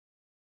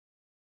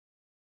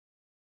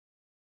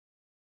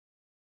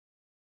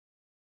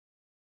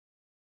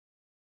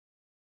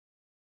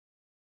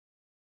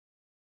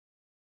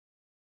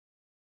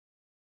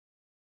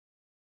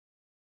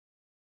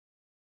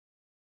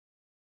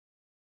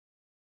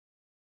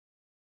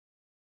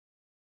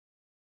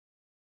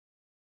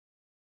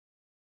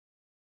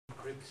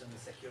encryption,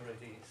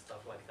 security,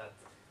 stuff like that,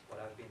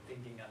 what I've been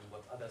thinking and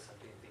what others have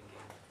been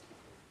thinking.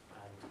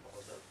 And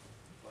also,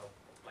 well,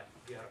 like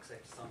Björk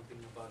said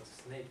something about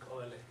snake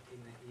oil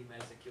in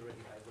email security.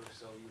 I will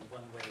show you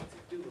one way to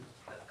do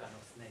that kind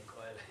of snake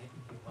oil if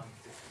you want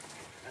to.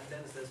 And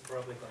then there's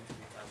probably going to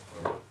be time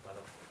for a lot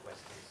of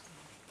questions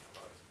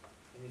about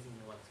anything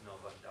you want to know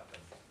about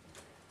Dovecot.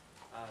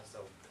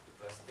 So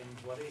first thing,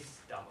 what is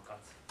Dovecot?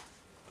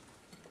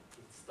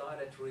 It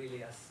started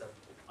really as an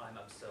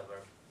IMAP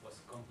server, was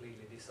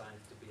completely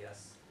designed to be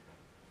as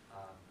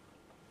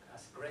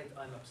great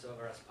IMAP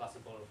server as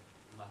possible,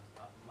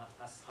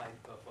 as high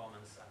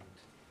performance and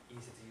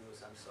easy to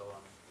use and so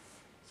on.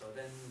 So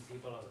then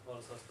people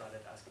also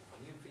started asking for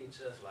new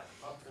features like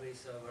factory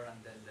server, and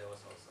then there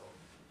was also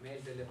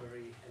mail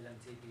delivery,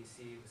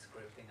 LNTPC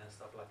scripting and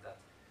stuff like that.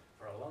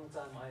 For a long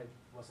time I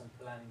wasn't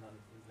planning on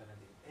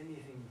implementing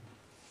anything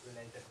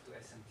related to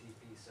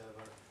SMTP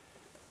server,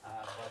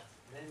 but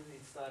then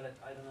it started,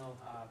 I don't know,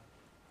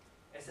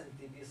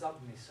 SMTP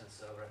submission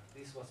server.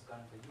 This was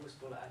kind of a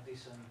useful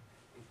addition.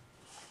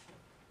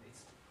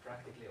 It's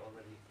practically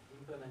already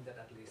implemented,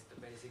 at least the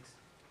basics,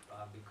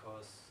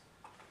 because,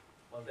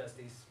 well, there's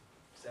these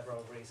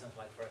several reasons,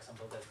 like for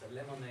example there's the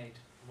Lemonade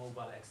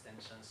mobile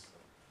extensions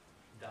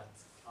that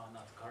are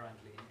not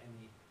currently in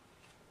any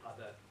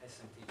other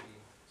SMTP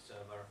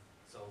server,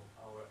 so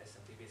our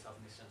SMTP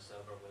submission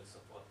server will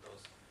support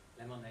those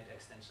Lemonade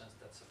extensions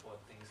that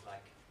support things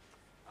like,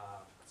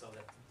 so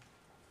that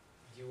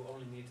you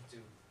only need to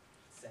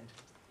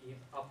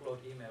upload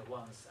email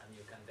once, and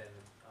you can then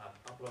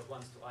upload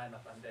once to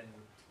IMAP, and then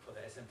for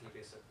the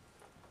SMTP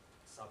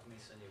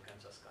submission you can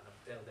just kind of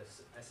tell the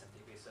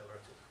SMTP server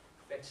to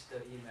fetch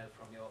the email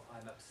from your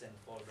IMAP send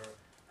folder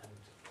and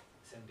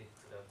send it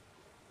to the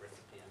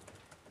recipient.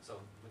 So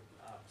with,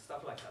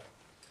 stuff like that.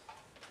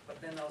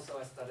 But then also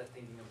I started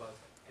thinking about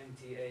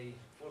MTA,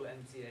 full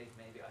MTA,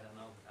 maybe, I don't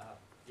know.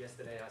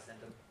 Yesterday I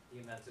sent an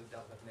email to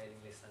Dovecot mailing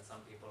list, and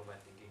some people were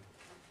thinking,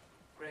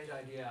 great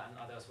idea, and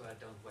others were,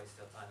 don't waste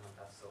your time on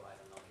that, so I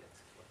don't know yet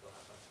what will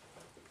happen.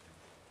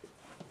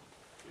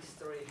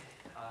 History,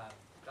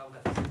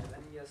 Dovecot is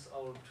 11 years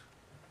old.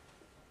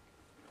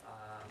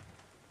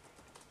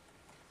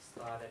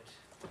 Started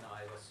when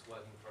I was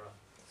working for a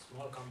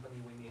small company.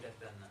 We needed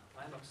an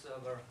IMAP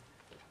server.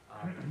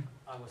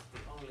 I was the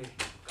only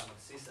kind of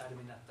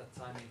sysadmin at that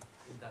time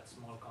in that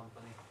small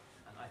company,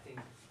 and I think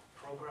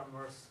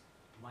programmers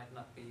might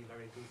not be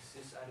very good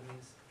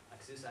sysadmins.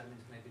 Like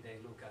sysadmins, maybe they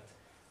look at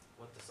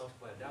what the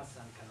software does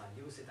and can I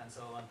use it and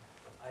so on.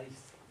 But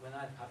when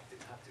I have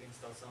to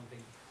install something,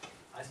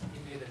 I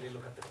immediately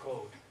look at the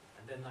code,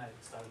 and then I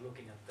started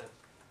looking at the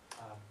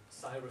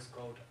Cyrus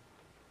code,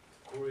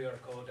 Courier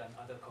code, and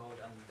other code,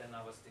 and then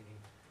I was thinking,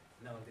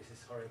 no, this is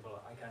horrible.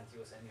 I can't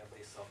use any of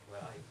this software.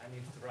 I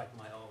need to write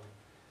my own.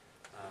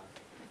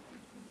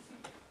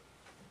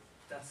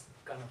 That's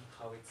kind of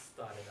how it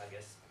started, I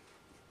guess.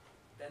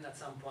 Then at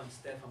some point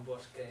Stefan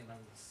Bosch came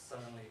and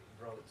suddenly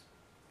wrote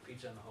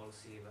Pigeonhole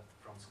sieve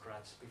from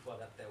scratch. Before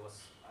that there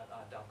was,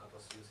 Dovecot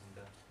was using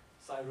the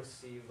Cyrus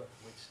sieve,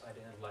 which I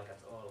didn't like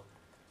at all.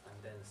 And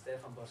then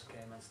Stefan Bosch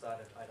came and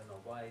started, I don't know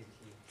why,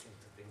 he seemed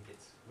to think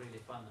it's really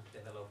fun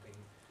developing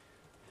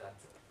that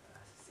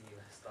sieve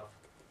stuff.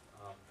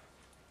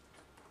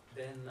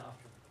 Then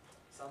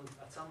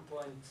at some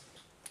point,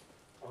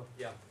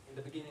 in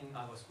the beginning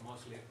I was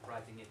mostly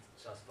writing it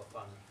just for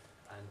fun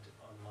and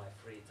on my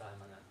free time,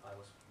 and I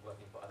was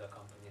working for other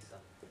companies,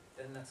 and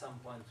then at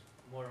some point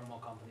more and more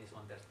companies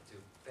wanted to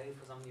pay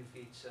for some new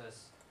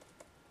features,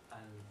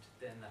 and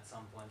then at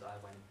some point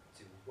I went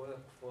to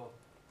work for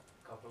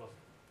a couple of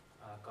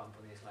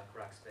companies like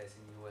Rackspace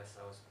in US.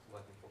 I was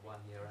working for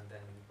 1 year, and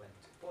then went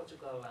to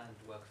Portugal and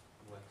worked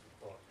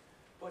for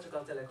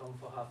Portugal Telecom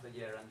for half a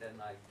year, and then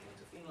I came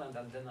to Finland,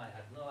 and then I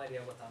had no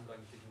idea what I'm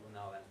going to do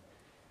now. And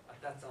at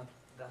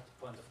that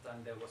point of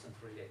time there wasn't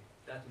really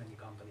that many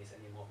companies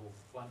anymore who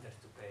wanted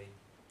to pay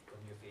for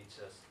new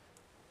features.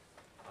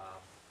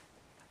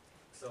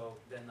 So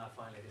then I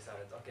finally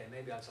decided, okay,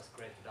 maybe I'll just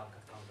create a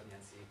Dovecot company and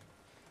see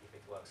if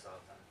it works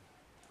out. And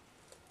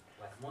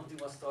like Monty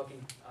was talking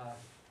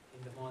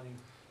in the morning,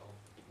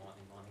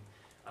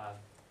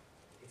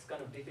 it's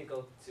kind of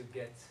difficult to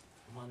get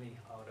money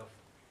out of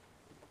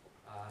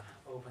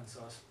open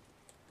source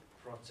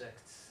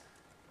projects.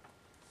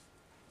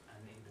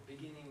 And in the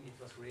beginning it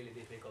was really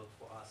difficult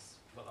for us.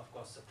 Well, of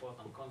course, support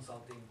and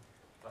consulting,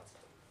 but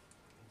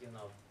you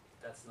know,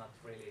 that's not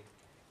really,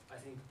 I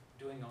think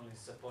doing only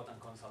support and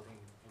consulting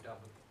would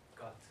have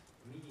got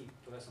me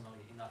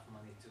personally enough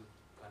money to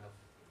kind of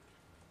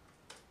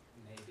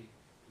maybe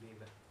leave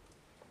it,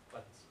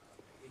 but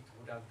it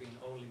would have been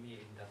only me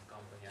in that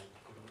company and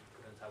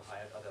couldn't have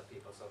hired other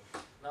people. So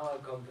now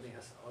our company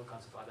has all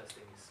kinds of other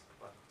things,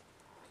 but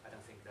I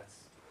don't think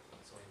that's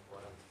so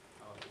important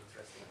or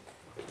interesting.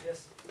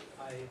 Yes,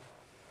 I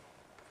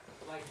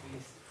like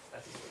these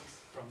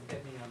statistics from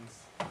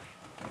Debian's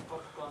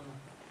Popcorn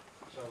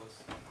shows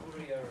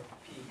Courier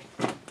peak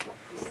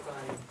this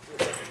time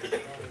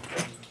 2009,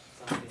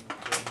 something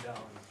going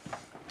down.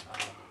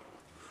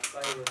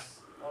 Cyrus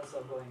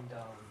also going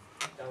down.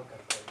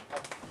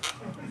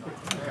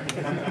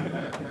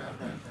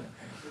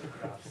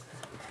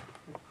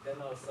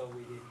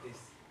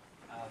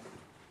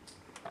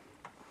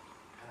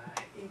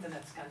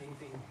 internet scanning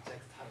thing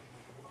checked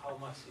how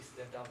much is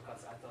the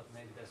Dovecots. I thought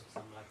maybe there's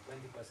some like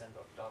 20%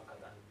 of Dovecot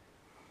and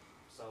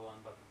so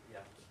on, but yeah,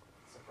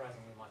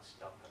 surprisingly much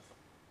Dovecot.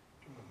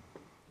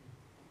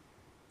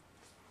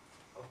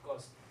 Of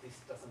course, this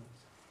doesn't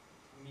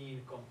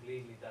mean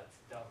completely that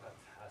Dovecot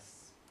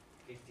has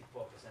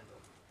 54%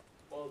 of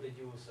all the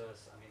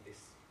users. I mean,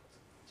 this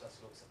just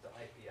looks at the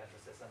IP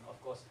addresses, and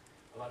of course,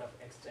 a lot of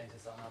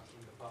exchanges are not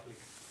in the public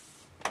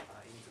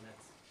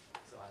internet,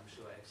 so I'm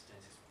sure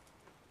exchange is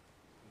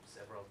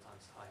several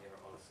times higher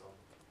also.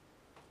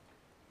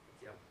 But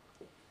yeah.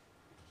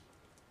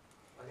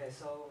 Okay,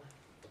 so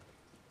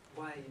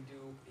why do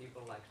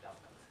people like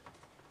Dovecot?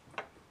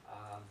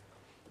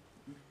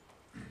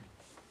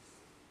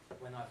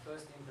 When I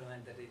first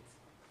implemented it,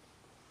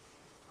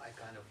 I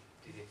kind of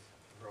did it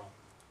wrong.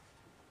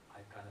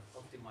 I kind of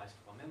optimized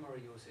for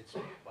memory usage,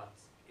 but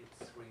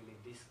it's really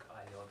disk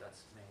I/O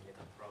that's mainly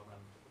the problem,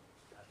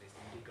 at least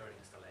in bigger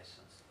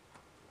installations.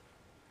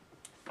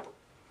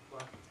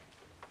 But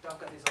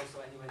Dovecot is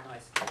also anyway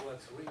nice. It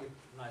works really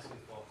nicely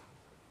for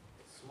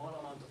small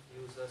amount of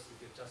users.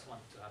 If you just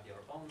want to have your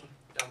own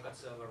Dovecot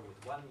server with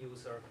one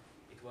user,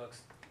 it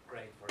works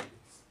great for it.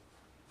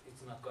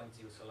 It's not going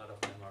to use a lot of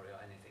memory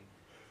or anything.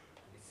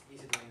 And it's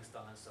easy to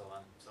install and so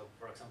on. So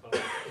for example,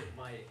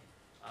 my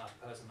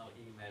personal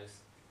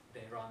emails,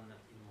 they run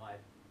in my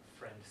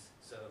friend's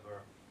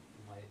server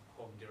in my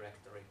home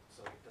directory,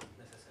 so it doesn't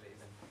necessarily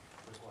even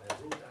require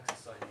root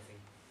access or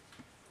anything.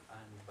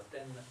 But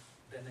then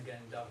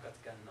again,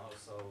 Dovecot can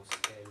also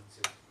scale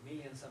to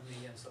millions and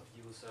millions of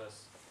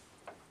users.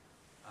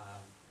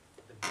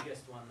 The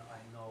biggest one I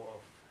know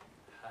of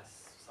has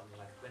something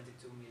like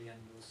 22 million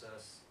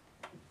users.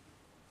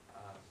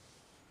 And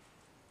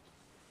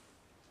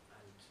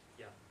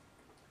yeah.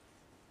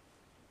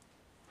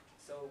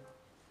 So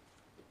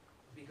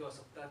because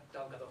of that,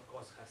 Dovecot of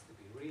course has to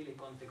be really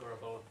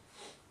configurable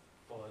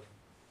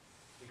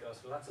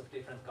because lots of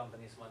different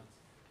companies want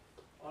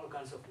all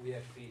kinds of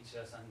weird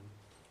features and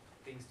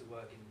things to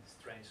work in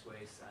strange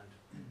ways, and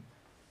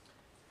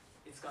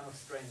it's kind of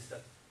strange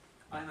that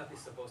IMAP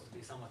is supposed to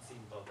be somewhat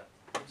simple, that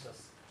you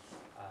just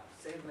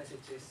save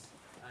messages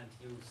and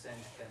you send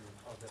them,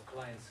 or the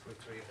clients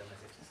retrieve the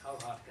messages. How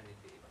hard can it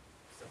be?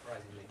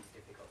 Surprisingly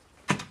difficult.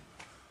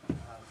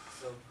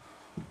 So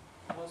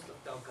most of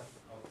Dovecot,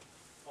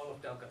 all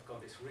of Dovecot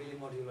code is really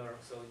modular,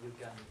 so you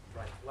can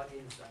write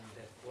plugins, and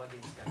the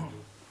plugins can do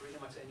pretty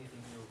much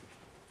anything you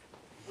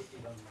would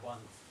even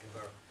want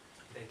ever.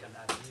 They can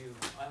add new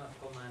IMAP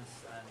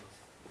commands, and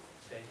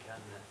they can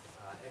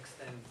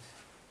extend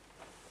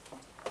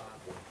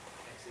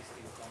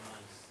existing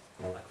commands.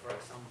 Like for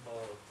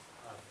example,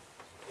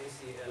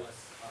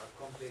 ACLs are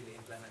completely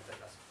implemented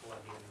as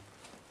plugin.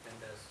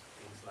 Then there's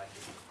things like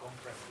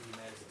compressed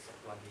emails as a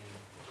plugin.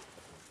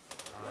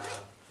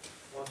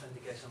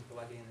 Authentication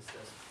plugins,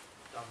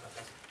 Dovecot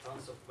has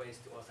tons of ways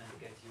to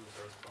authenticate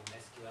users, from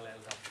SQL,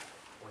 LDAP,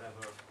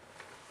 whatever.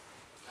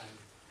 And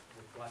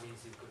with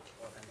plugins you could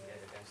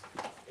authenticate against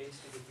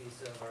HTTP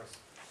servers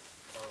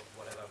or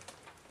whatever.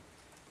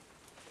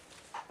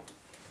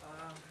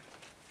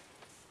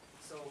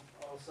 So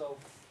also,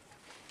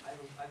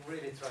 I'm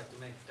really trying to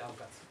make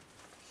Dovecot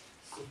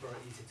super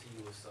easy to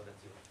use, so that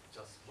you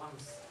just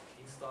once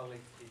install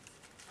it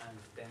and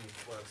then it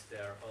works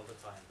there all the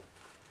time.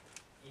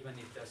 Even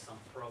if there's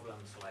some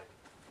problems, like,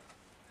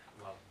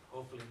 well,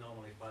 hopefully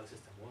normally file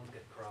system won't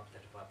get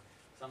corrupted, but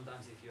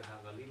sometimes if you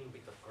have a little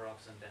bit of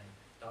corruption, then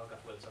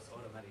Dovecot will just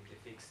automatically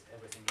fix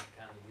everything it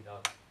can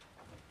without,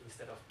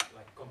 instead of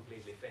like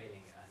completely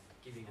failing and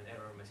giving an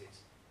error message.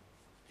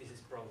 This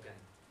is broken,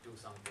 do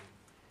something.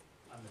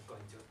 I'm not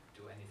going to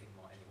do anything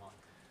more anymore.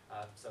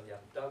 So yeah,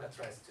 Dovecot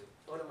tries to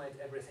automate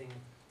everything,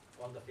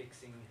 all the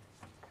fixing,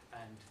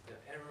 and the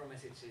error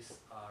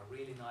messages are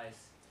really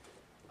nice.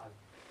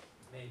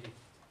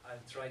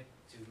 I've tried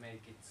to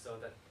make it so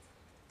that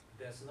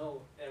there's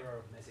no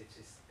error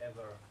messages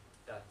ever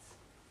that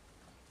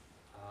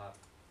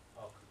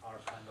are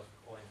kind of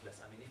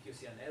pointless. I mean, if you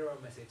see an error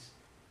message,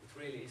 it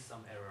really is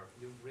some error.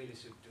 You really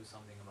should do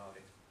something about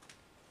it.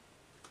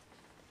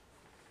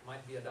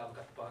 Might be a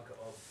Dovecot bug,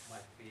 or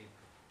might be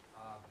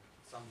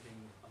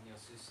something on your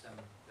system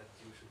that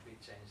you should be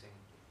changing.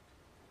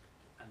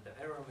 And the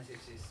error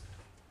messages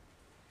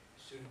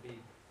should be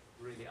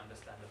really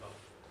understandable.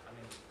 I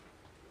mean,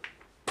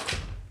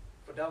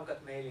 for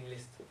Dovecot mailing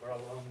list, for a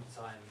long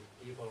time,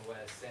 people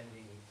were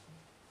sending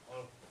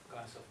all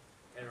kinds of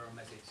error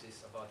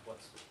messages about what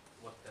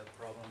the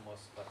problem was,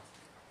 but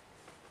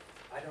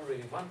I don't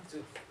really want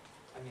to.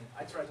 I mean,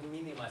 I try to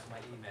minimize my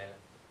email,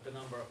 the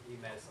number of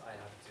emails I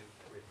have to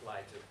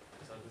reply to.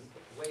 So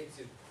the way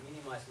to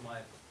minimize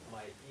my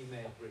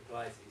email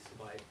replies is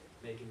by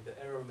making the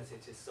error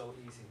messages so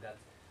easy that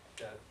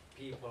the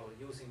people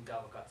using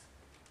Dovecot,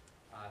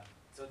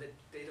 so that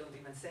they don't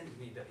even send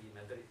me the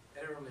email. The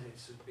error message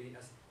should be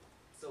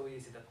so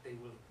easy that they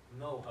will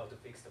know how to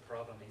fix the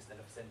problem instead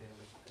of sending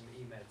an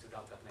email to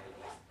Dovecot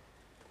mailing list.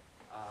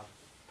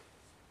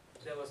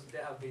 There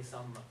have been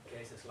some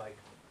cases like,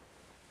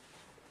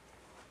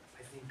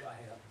 I think I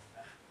have,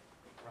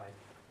 right.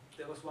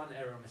 there was one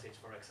error message,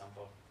 for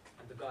example,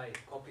 and the guy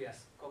copy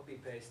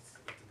pastes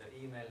it to the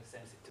email,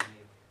 sends it to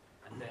me,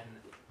 and then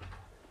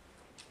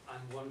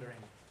I'm wondering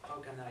how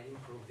can I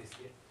improve this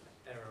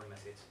error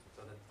message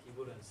so that he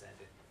wouldn't send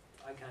it.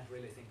 I can't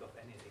really think of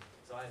anything.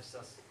 So I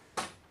just,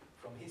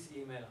 from his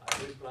email, I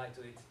reply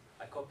to it,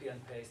 I copy and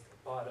paste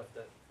part of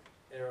the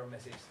error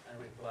message and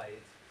reply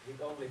it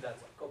with only that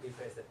copy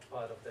pasted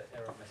part of the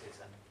error message,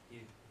 and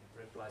he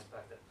replies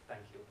back that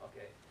thank you,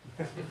 okay.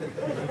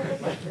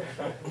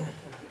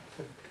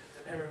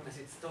 The error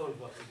message told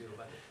what to do,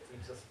 but he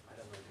just, I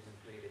don't know, didn't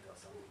read it or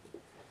something.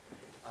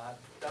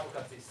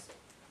 Dovecot is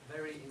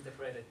very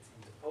integrated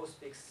into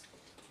postfix.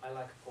 I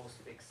like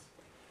postfix,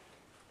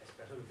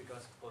 especially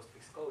because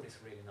postfix code is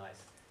really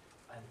nice.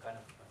 I'm kind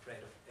of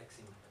afraid of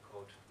Xing the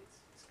code.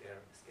 It's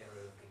scary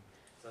looking.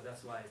 So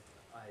that's why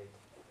I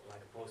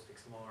like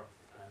postfix more,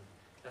 and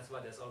that's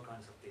why there's all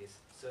kinds of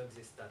these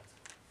services that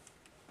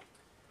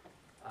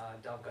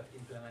Dovecot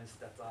implements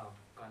that are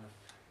kind of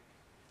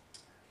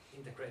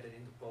integrated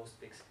into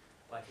postfix.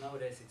 Like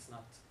nowadays it's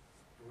not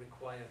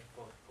required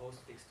for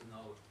postfix to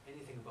know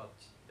anything about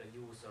the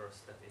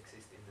users that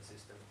exist in the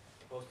system.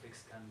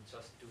 Postfix can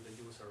just do the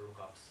user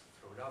lookups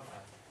through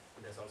Dovecot.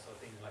 And there's also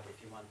things like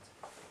if you want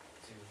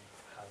to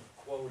have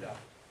quota,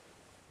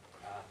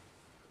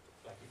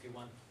 like if you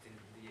want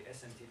the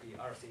SMTP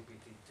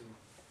RCPT2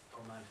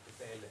 command to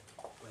fail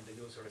when the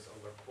user is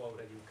over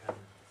quota, you can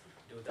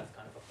do that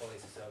kind of a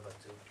policy server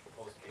to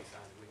postfix,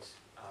 and which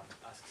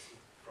asks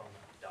it from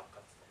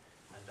Dovecot,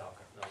 and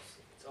Dovecot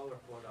knows if it's over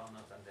quota or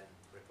not, and then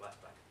replies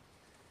back.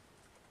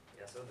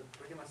 Yeah, so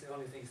pretty much the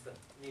only things that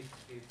need to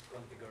be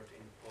configured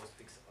in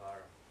postfix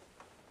are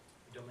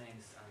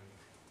domains and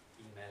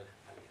email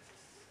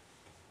aliases.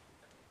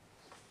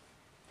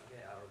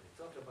 Okay, I already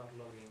talked about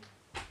logging.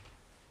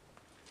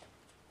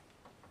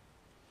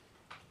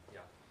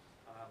 Yeah,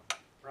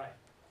 right.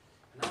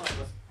 Now I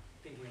was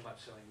thinking about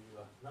showing you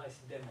a nice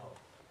demo.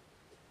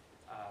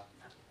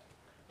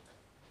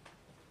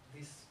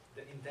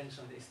 The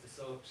intention is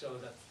to show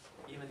that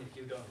even if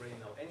you don't really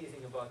know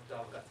anything about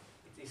Dovecot,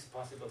 it is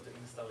possible to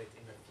install it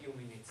in a few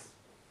minutes,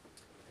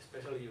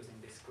 especially using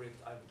this script.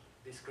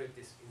 This script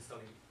is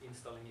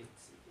installing it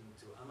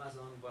into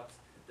Amazon, but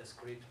the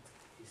script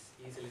is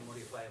easily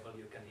modifiable.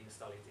 You can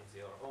install it into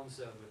your own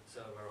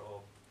server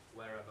or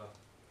wherever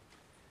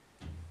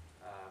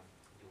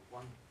you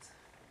want.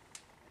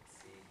 Let's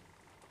see.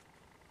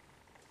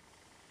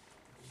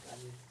 I think I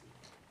need to.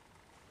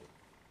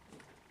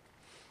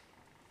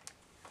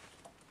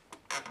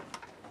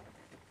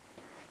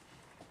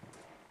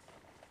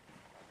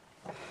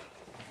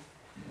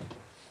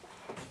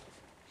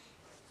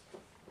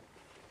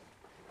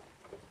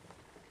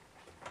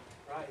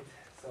 Right,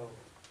 so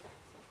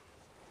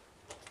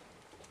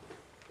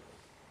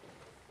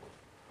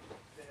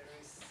there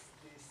is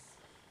this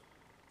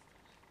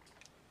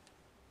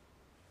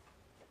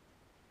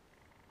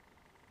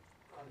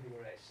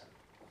configuration.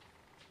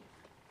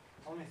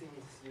 Only thing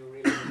is you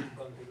really need to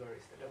configure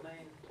is the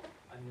domain.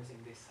 I'm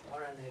using this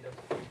RNA,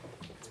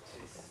 which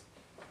is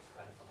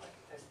kind of like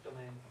a test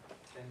domain.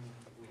 Then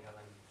we have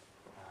an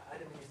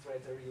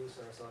administrator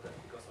user, so that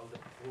because all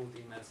the root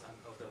emails and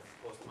all the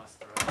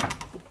postmaster and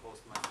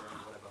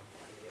whatever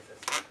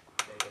aliases,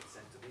 they get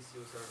sent to this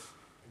user.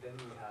 And then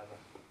we have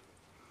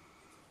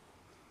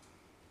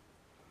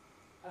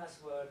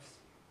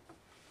passwords.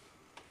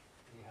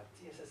 We have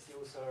TSS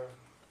user,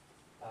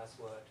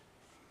 password,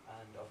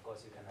 and of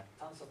course you can have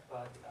tons of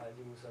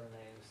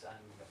usernames,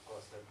 and of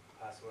course the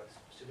passwords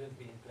shouldn't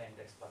be in plain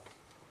text but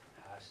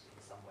hashed in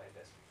some way.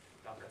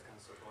 Dovecot can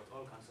support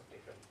all kinds of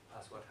different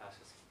password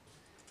hashes.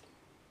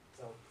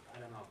 So I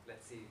don't know,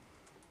 let's see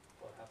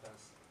what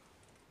happens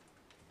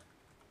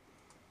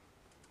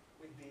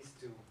with these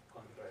two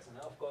configurations.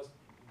 Now of course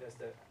there's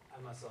the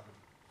Amazon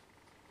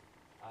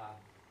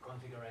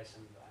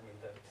configuration, I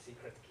mean the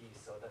secret keys,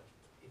 so that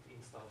it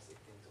installs it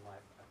into my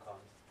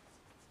account.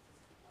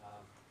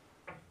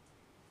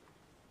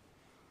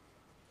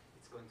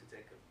 It's going to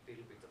take a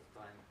little bit of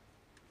time.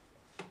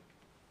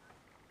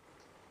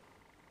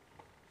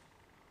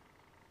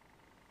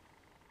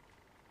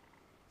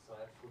 So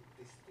I put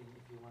this thing,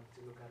 if you want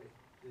to look at it,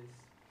 this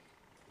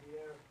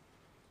here,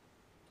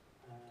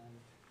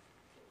 and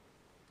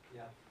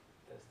yeah,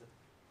 there's the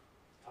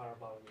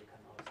tarball you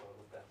can also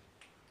look at.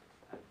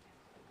 And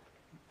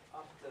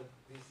after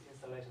this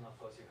installation, of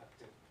course, you have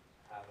to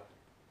have a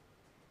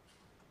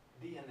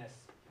DNS.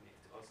 You need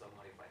to also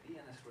modify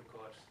DNS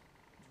records.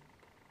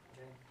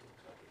 Okay,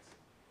 looks like it's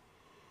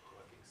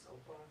working so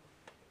far.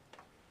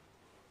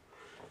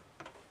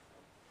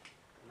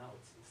 Now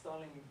it's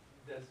installing.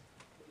 It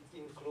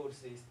includes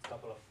these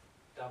couple of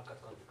Dovecot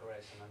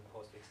configuration and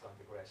postfix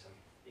configuration,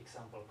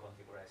 example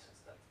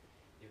configurations that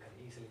you can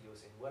easily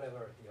use in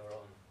whatever your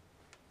own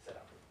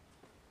setup.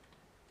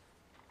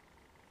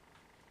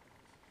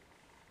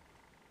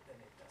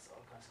 Then it does all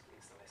kinds of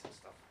installation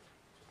stuff.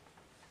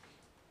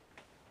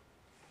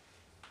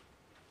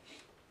 Is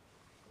it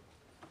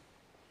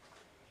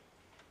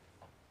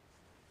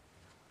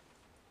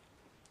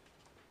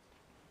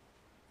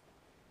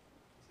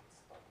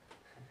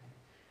stuck?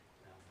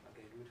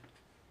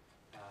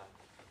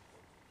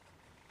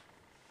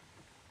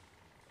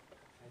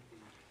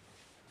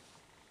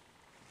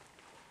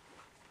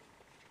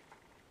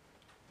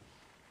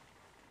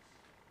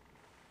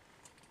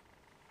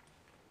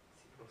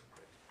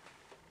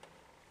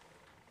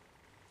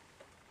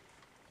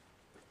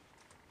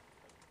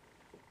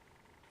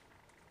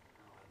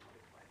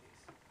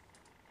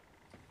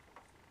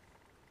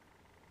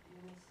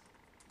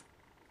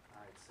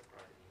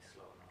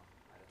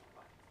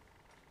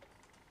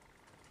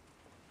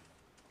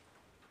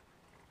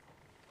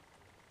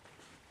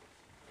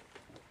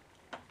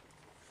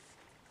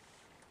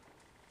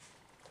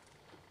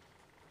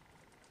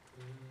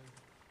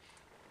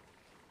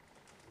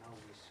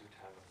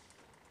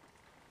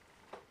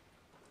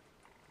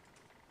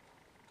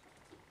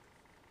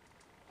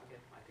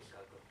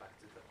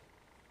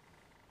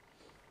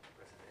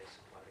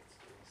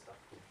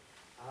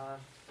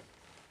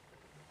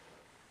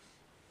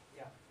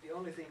 Yeah, the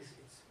only things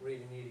it's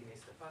really needing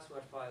is the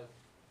password file,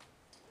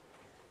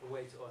 a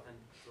way to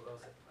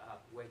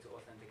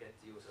authenticate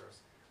users.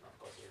 And of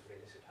course, you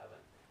really should have an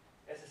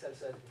SSL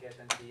certificate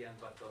and VM,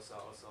 but those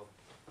are also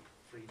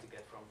free to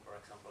get from, for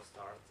example,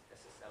 Start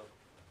SSL.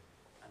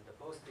 And the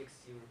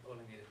postfix, you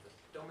only need the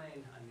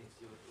domain, and it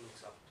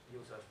looks up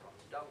users from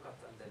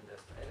Dovecot, and then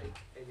there's the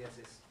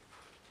aliases.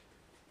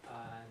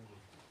 And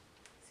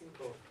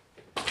simple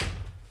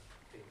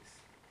things.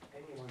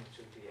 Anyone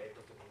should be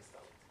able to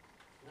install it.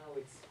 Now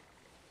it's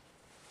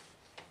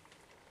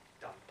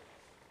done.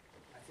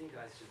 I think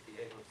I should be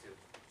able to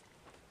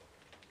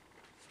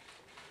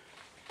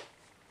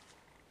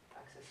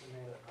access a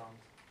mail account.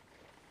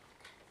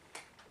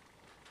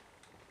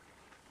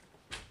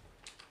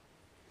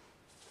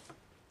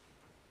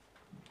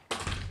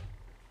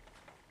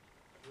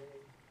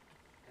 Yay.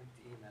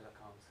 Empty email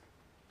account.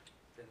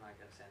 Then I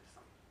can send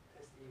some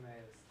test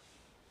emails.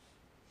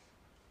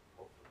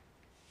 Hopefully.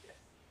 Yes.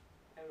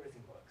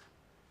 Everything works.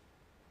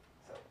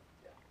 So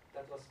yeah,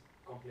 that was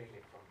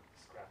completely from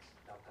scratch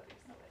Dovecot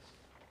installation.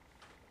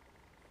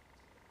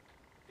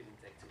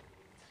 Didn't take too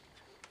many minutes.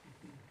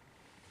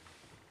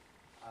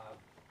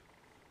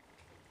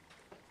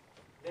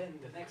 Then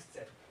the next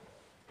step,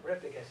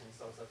 replication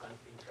is also kind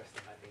of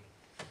interesting, I think.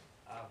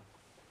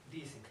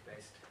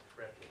 Desync-based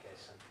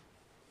replication.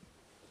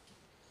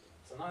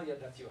 So now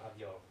that you have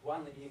your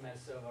one email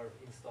server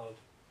installed,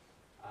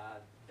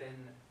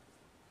 then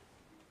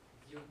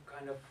you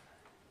kind of,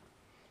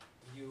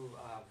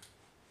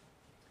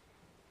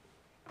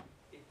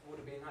 it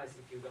would be nice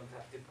if you don't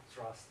have to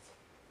trust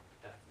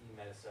that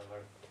email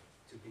server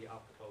to be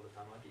up all the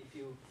time. Like if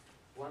you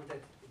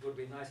wanted, it would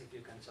be nice if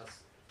you can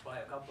just buy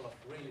a couple of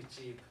really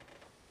cheap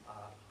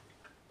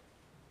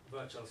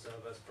virtual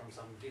servers from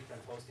some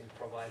different hosting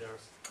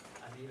providers,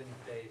 and even if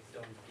they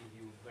don't give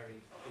you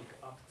very big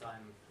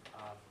uptime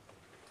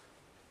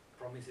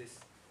promises,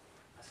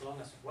 as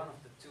long as one of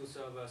the two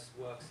servers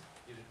works,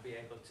 you should be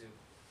able to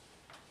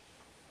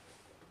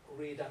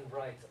read and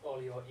write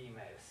all your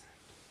emails.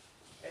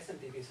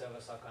 SMTP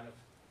servers are kind of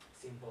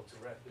simple to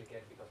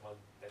replicate because, well,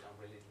 they don't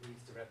really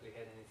need to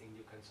replicate anything.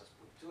 You can just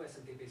put two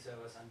SMTP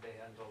servers and they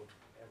handle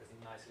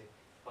everything nicely.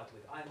 But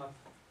with IMAP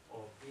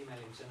or email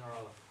in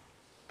general,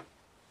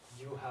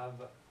 you have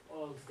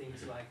all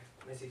things like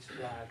message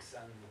flags,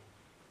 and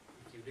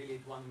if you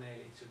delete one mail,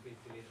 it should be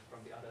deleted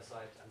from the other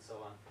side, and so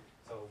on.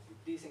 So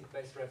with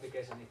desync-based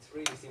replication, it's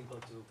really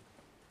simple to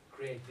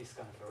create this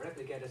kind of a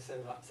replicated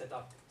setup.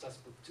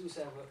 Just put two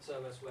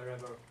servers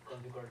wherever,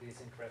 configure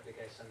desync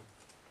replication.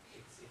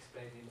 It's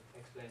explained in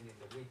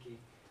the wiki.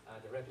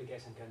 The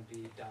replication can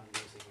be done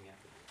using,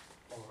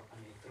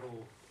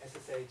 through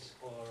SSH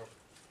or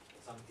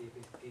some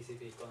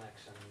TCP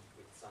connection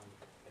with some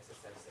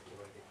SSL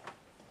security.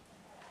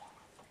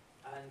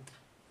 And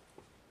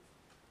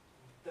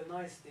the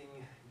nice thing,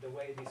 the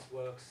way this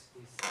works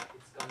is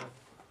it's kind of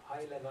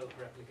high-level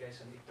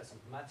replication. It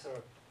doesn't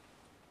matter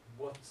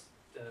what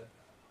the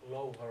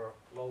lower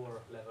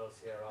levels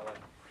here are.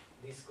 Like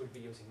this could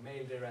be using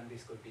Maildir and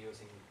this could be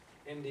using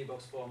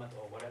MDBox format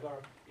or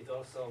whatever. It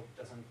also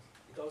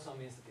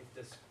means that if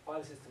this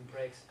file system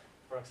breaks,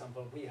 for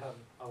example, we have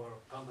our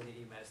company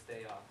emails,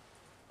 they are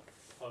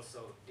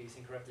also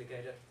desync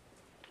replicated.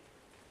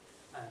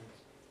 And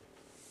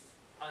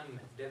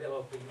I'm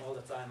developing all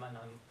the time, and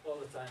all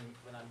the time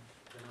when I'm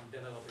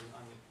developing,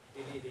 I'm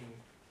deleting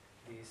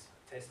these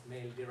test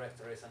mail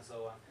directories and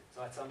so on.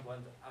 So at some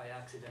point I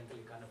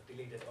accidentally kind of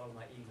deleted all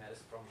my emails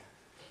from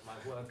my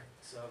work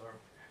server.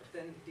 But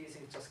then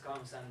desync just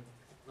comes and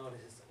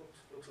notices,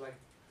 oops, looks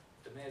like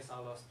the mails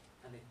are lost,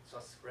 and it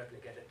just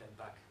replicated them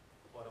back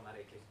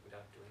automatically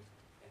without doing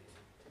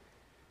anything.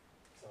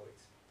 So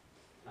it's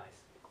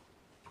nice.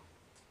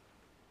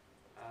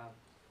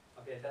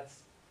 Okay,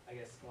 that's, I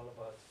guess, all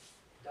about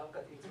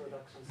Dovecot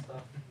introduction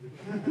stuff. We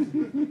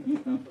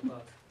can talk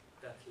about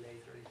that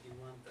later if you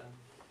want.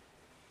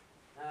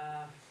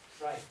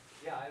 Right,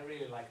 yeah, I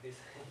really like this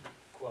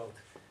quote.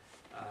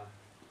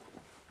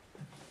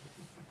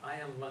 I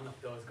am one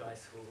of those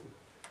guys who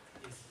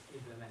is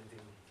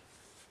implementing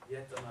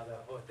yet another,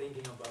 or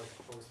thinking about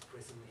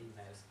post-prism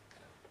emails.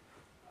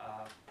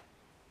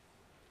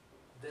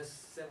 There's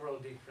several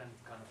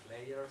different kind of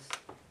layers.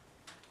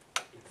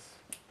 It's,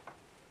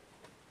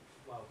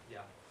 well,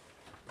 yeah.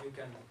 You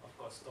can, of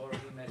course, store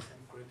emails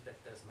encrypted,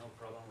 there's no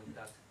problem with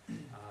that.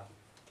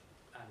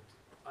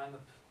 And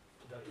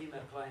the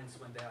email clients,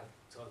 when they are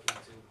talking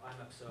to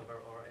IMAP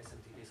server or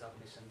SMTP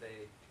submission,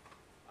 they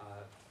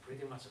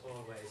pretty much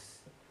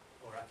always,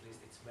 or at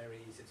least it's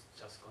very easy to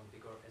just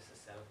configure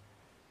SSL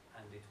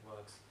and it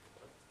works.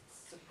 But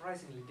it's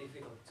surprisingly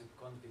difficult to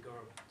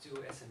configure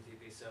two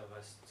SMTP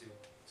servers to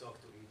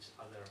talk to each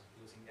other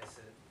using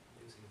SSL.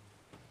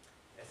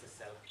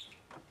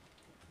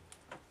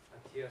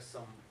 And here's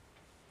some.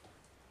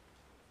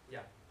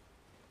 Yeah,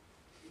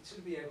 it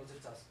should be able to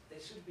just, they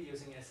should be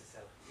using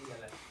SSL,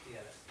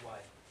 TLS,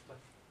 why? But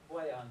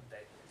why aren't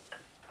they?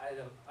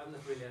 I'm not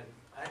really an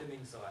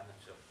admin, so I'm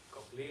not sure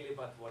completely,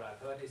 but what I've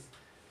heard is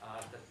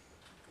that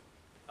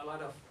a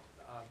lot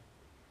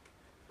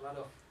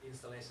of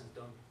installations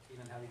don't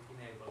even have it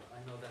enabled.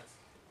 I know that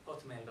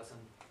Hotmail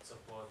doesn't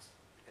support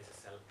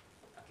SSL,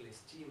 at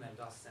least Gmail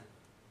does,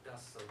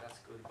 so that's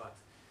good, but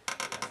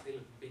there are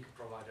still big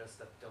providers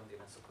that don't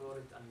even support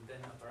it, and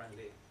then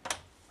apparently,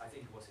 I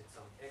think was it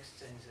some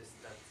exchanges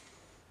that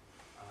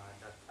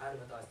that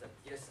advertise that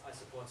yes, I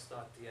support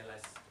Start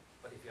TLS,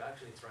 but if you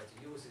actually try to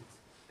use it,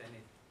 then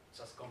it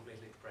just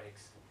completely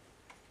breaks,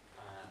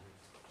 and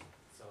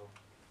so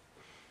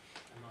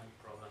annoying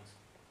problems.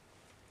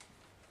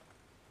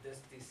 There's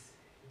this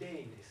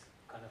Dane is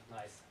kind of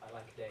nice. I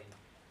like Dane.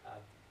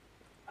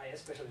 I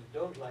especially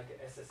don't like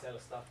SSL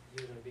stuff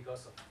usually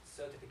because of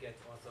certificate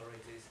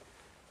authorities.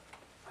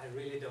 I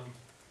really don't.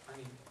 I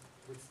mean,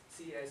 with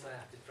CAs I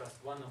have to trust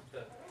one of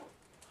the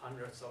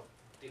hundreds of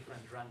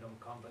different random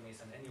companies,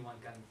 and anyone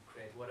can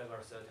create whatever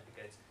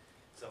certificates.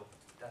 So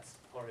that's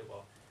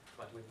horrible.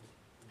 But with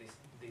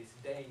these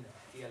Dane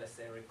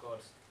TLSA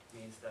records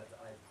means that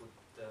I put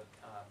the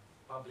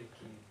public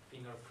key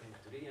fingerprint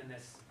to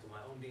DNS, to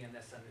my own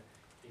DNS, and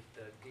if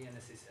the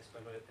DNS is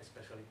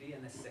especially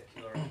DNS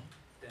secure,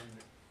 then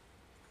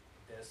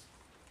there's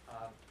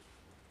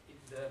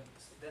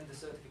then the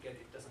certificate,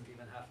 it doesn't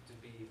even have to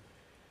be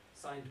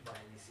signed by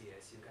any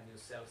CAs. You can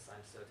use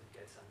self-signed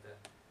certificates, and the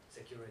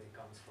security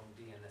comes from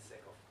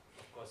DNSSEC.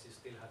 Of course, you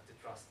still have to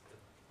trust the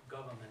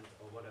government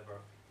or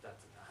whatever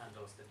that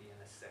handles the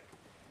DNSSEC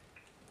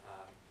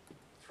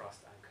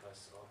trust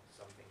anchors or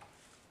something.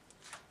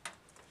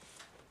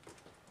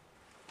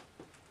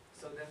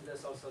 So then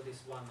there's also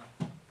this one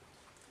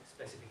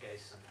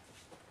specification.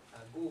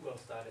 Google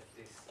started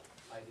this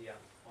idea,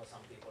 or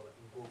some people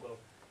in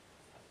Google,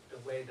 the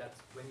way that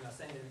when you are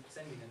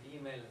sending an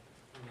email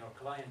in your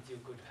client,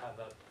 you could have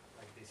a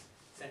like this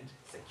send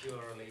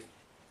securely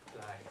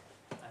flag,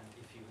 and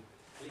if you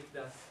click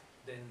that,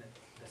 then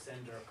the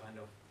sender kind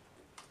of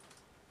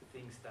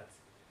thinks that,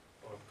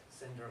 or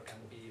sender can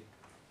be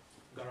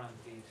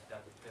guaranteed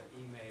that the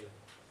email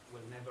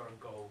will never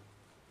go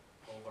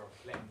over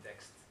plain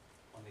text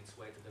on its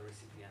way to the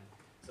recipient.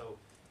 So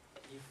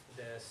if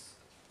there's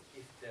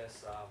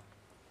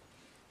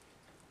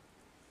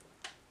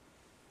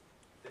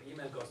the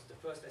email goes to the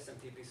first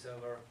SMTP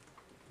server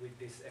with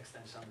this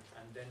extension,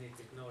 and then if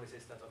it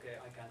notices that okay,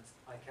 I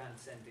can't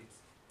send it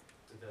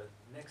to the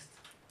next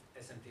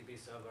SMTP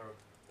server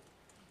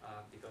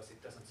because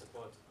it doesn't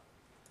support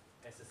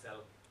SSL,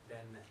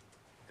 then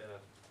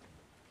the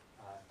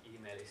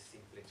email is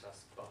simply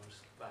just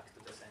bounced back to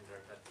the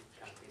sender that it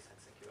can't be sent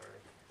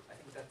securely. I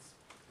think that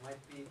might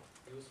be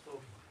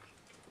useful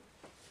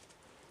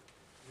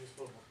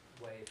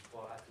way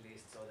for at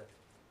least so that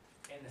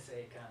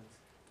NSA can't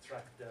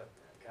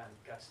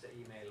catch the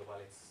email while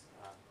it's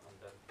on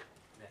the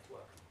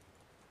network.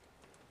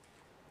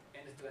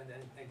 End-to-end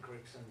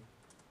encryption,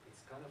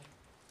 it's kind of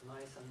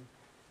nice, and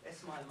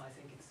SMIME, I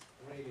think it's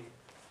really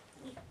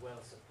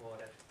well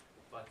supported,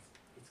 but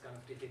it's kind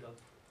of difficult.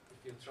 If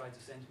you try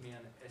to send me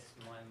an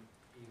SMIME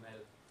email,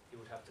 you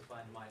would have to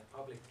find my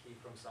public key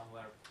from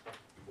somewhere.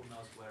 Who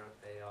knows where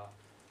they are?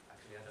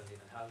 Actually, I don't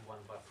even have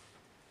one, but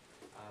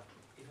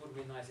it would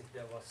be nice if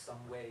there was some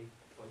way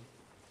for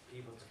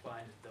people to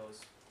find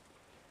those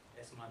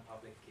SMIME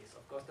public keys.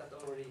 Of course, that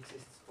already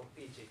exists for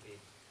PGP.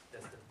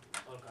 There's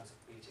all kinds of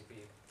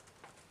PGP,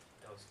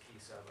 those key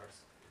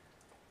servers.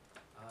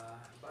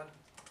 But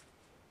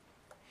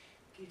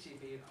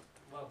PGP,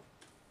 well,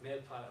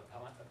 Mailfile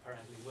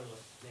apparently will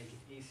make it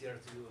easier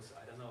to use.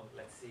 I don't know,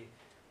 let's see.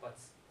 But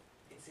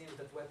it seems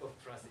that Web of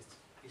Trust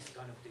is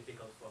kind of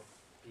difficult for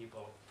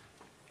people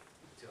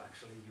to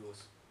actually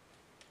use.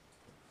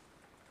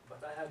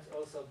 But I have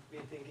also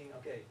been thinking,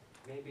 okay,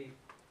 maybe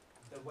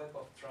the Web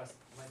of Trust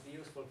might be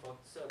useful for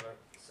server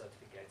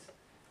certificates.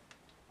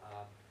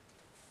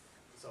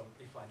 So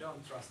if I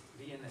don't trust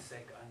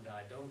DNSSEC and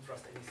I don't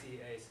trust any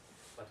CAs,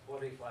 but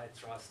what if I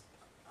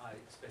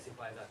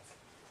specify that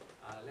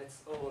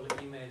let's all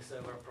email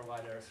server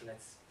providers,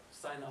 let's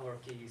sign our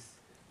keys,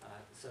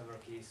 server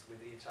keys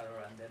with each other,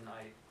 and then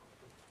I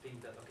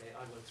think that, okay,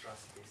 I will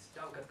trust this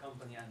Dovecot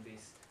company and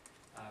this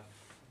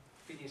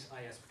Finnish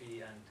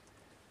ISP, and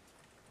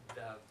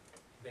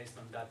based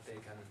on that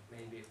they can,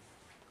 maybe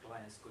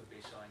clients could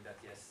be showing that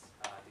yes,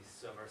 this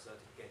server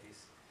certificate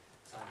is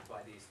signed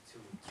by these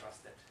two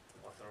trusted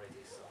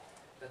authorities. So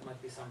that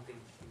might be something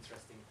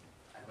interesting.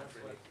 I'm not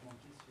really.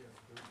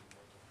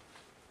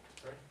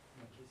 Sorry?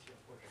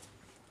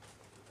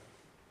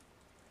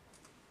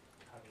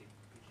 Having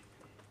BGP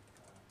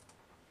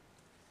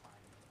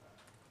signed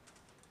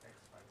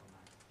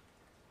X509.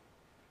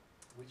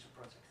 Which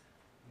project?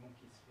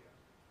 Monkey Sphere.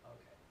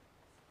 Okay.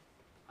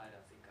 I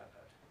don't think I've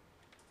heard.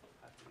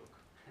 Have to look.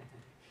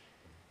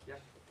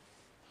 Yep.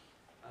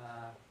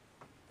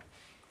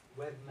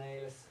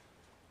 Webmails,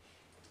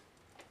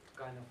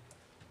 kind of,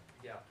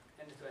 yeah,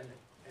 end-to-end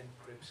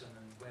encryption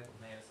and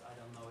webmails. I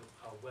don't know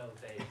how well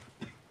they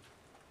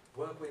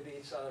work with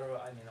each other.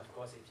 I mean, of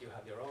course, if you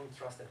have your own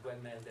trusted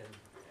webmail, then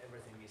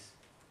everything is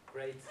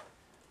great.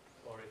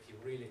 Or if you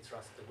really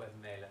trust the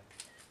webmail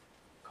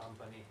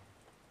company,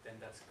 then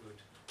that's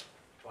good.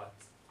 But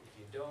if you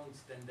you don't,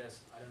 then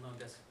there's, I don't know,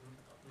 there's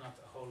not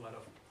a whole lot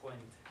of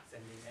point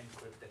sending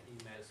encrypted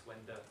emails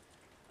when the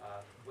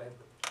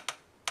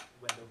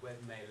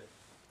webmail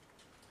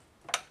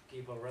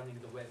people running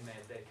the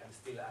webmail, they can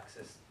still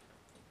access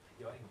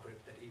your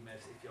encrypted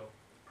emails if your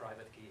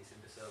private key is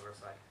in the server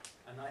side.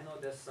 And I know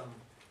there's some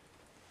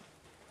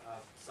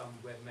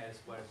webmails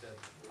where the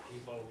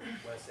people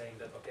were saying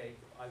that okay,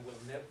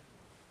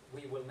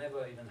 we will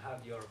never even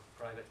have your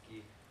private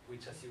key. We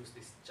just use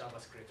this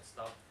JavaScript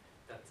stuff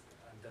that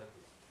and the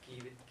key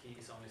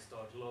is only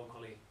stored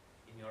locally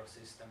in your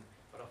system.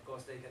 But of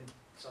course they can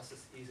just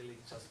as easily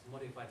just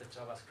modify the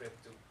JavaScript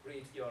to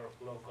read your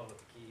local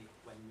key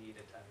when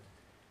needed and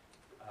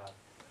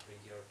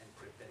read your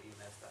encrypted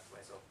emails that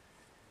way. So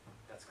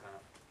that's kind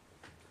of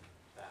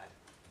bad.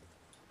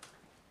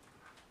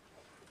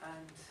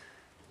 And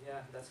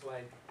yeah, that's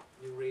why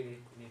you really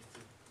need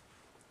to,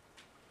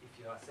 if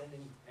you are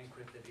sending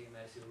encrypted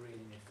emails, you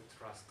really need to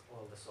trust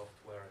all the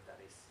software that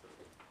is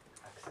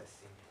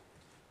accessing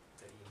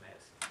the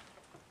emails.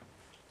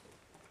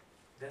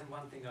 Then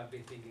one thing I've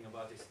been thinking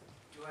about is,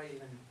 do I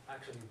even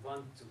actually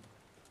want to,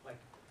 like,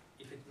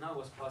 if it now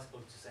was possible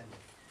to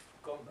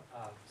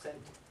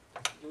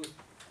use,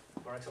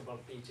 for example,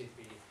 PGP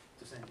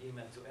to send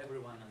email to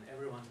everyone and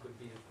everyone could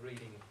be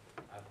reading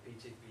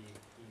PGP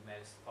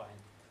emails fine,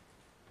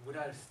 would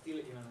I still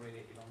even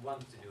really even want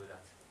to do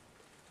that?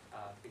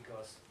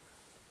 Because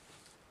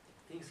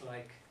things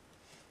like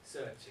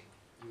searching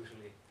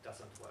usually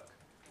doesn't work.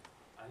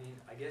 I mean,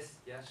 I guess,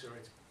 yeah, sure,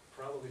 it's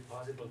probably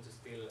possible to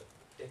still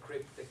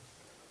decrypt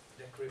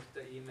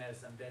the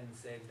emails and then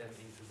save them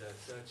into the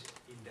search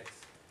index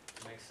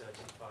to make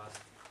searching fast.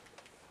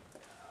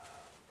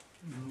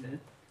 Then,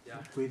 yeah.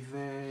 With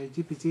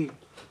GPG,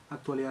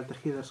 actually all the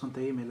headers on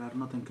the email are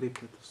not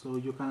encrypted, so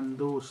you can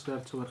do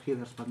search over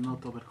headers but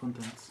not over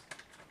contents.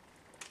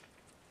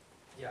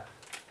 Yeah.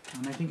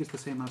 And I think it's the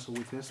same also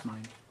with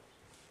S-MIME.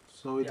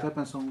 So it Yeah.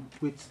 depends on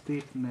which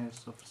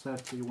deepness of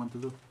search you want to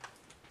do.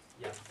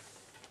 Yeah.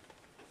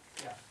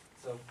 Yeah.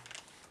 So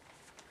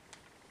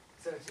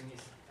searching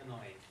is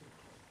annoying,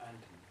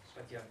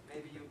 but yeah,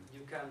 maybe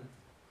you can,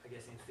 I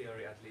guess in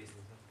theory at least,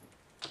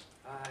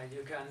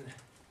 you can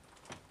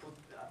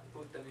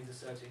put them into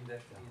search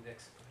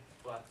index,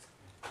 but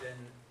then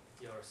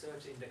your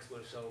search index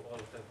will show all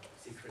the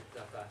secret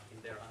data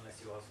in there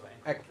unless you also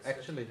encrypt the search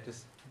Actually,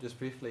 index. just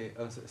briefly,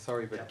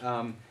 sorry, but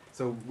Yeah.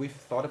 so we've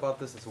thought about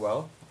this as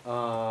well,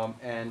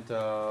 and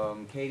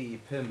Katie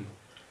Pim,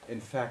 in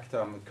fact,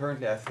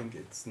 currently I think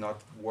it's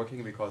not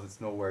working because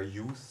it's nowhere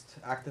used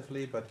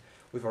actively, but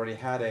we've already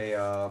had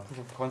a proof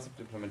of concept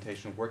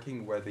implementation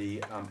working where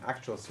the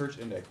actual search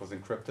index was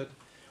encrypted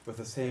with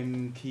the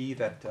same key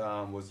that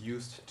was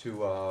used to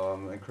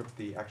encrypt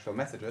the actual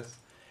messages,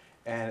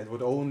 and it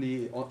would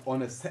only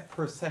on a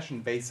per session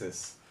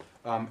basis,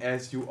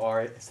 as you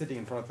are sitting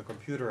in front of the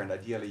computer, and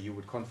ideally you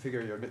would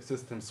configure your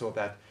system so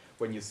that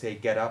when you say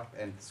get up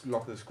and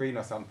lock the screen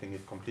or something,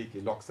 it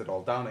completely locks it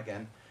all down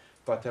again,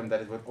 but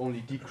that it would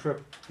only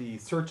decrypt the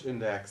search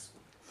index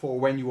for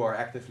when you are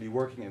actively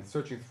working and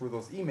searching through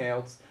those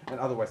emails, and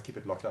otherwise keep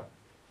it locked up.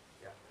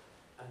 Yeah,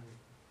 and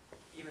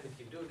even if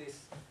you do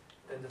this,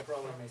 then the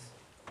problem is,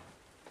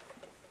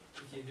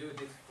 if you do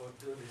this,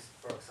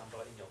 for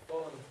example, in your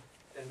phone,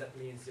 then that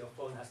means your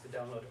phone has to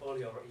download all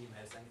your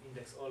emails and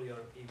index all your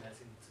emails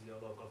into your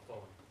local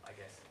phone, I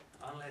guess.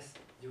 Unless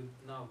you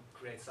now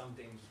create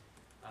something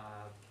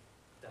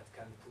that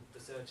can put the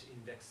search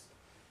index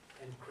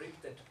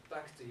encrypted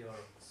back to your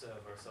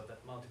server so that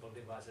multiple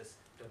devices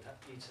don't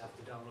each have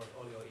to download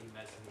all your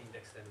emails and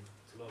index them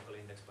to local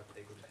index, but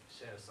they could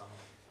share some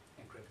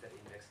encrypted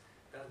index.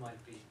 That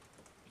might be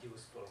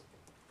useful,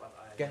 but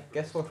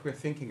Guess what we're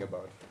thinking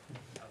about?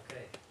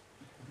 Okay.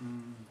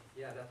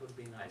 Yeah, that would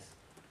be nice.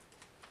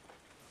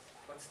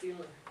 But still,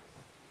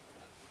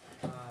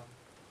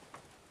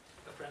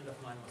 a friend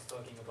of mine was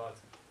talking about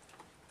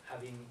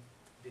having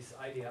this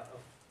idea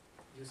of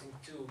using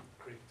two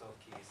crypto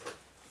keys.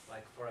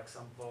 Like, for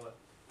example,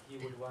 he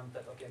would want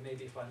that, okay,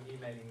 maybe if I'm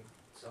emailing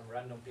some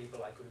random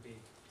people, I could be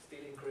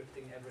still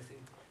encrypting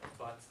everything,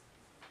 but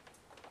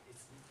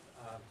it's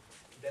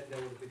then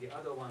there would be the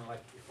other one, like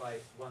if I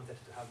wanted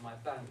to have my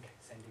bank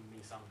sending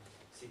me some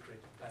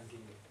secret banking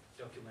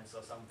documents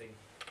or something,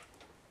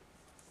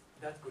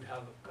 that could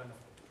have kind of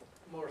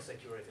more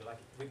security.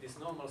 Like with this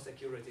normal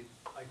security,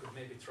 I could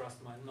maybe trust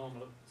my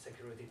normal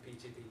security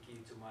PGP key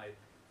to my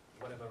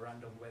whatever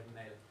random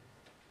webmail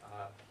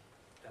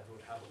that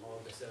would have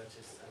all the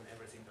searches and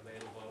everything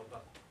available,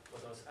 but for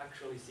those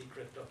actually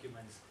secret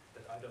documents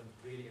that I don't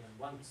really even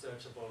want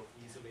searchable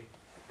easily,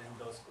 then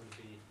those could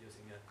be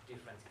using a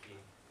different key.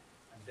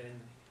 And then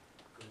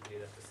could be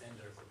that the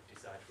sender could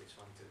decide which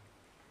one to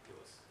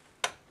use.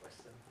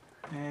 Question?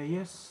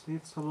 Yes,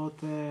 it's about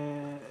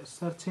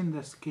search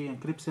index key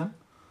encryption.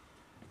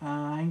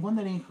 I'm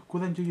wondering,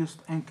 couldn't you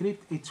just encrypt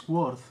each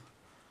word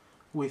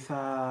with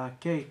a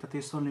key that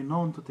is only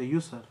known to the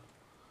user?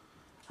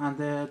 And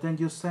then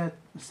you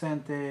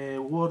send the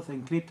word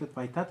encrypted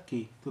by that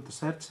key to the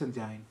search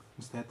engine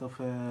instead of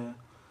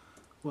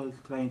well,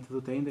 trying to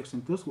do the index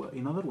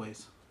in other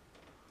ways.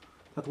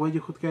 That way you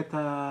could get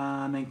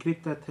an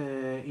encrypted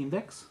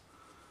index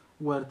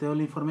where the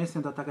only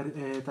information that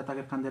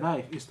attacker can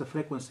derive is the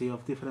frequency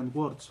of different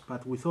words,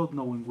 but without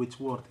knowing which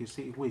word is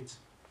which.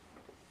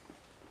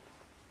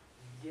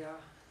 Yeah.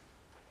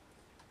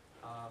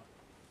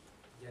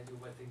 Yeah, you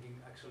were thinking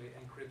actually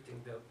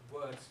encrypting the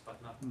words,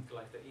 but not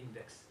like the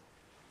index.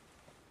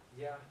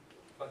 Yeah,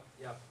 but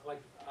yeah,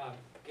 like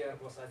Gerd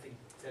was, I think,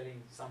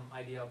 telling some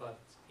idea about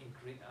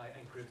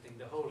encrypting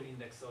the whole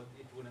index, so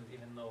it wouldn't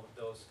even know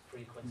those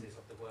frequencies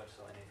of the words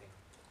or anything,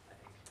 I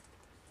think.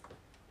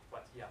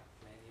 But yeah,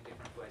 many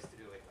different ways to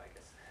do it, I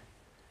guess.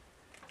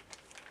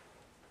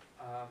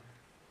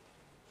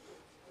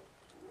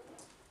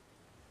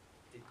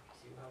 Did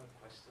you have a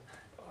question?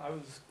 I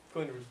was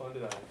going to respond to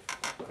that,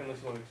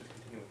 unless you wanted to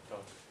continue with the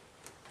talk.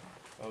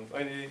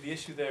 I mean, the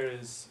issue there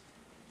is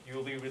you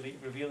will be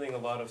revealing a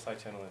lot of side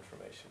channel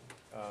information.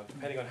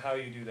 Depending on how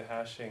you do the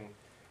hashing,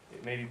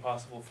 it may be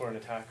possible for an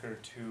attacker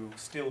to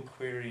still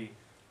query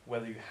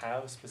whether you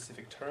have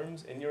specific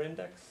terms in your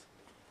index.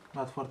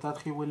 But for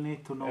that he will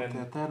need to know And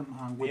the term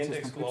and The which is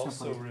index will encryption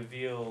also for it.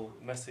 reveal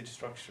message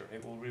structure.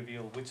 It will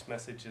reveal which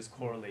messages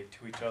correlate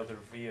to each other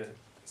via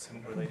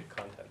some related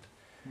content.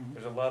 Mhm.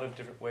 There's a lot of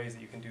different ways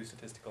that you can do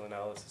statistical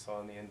analysis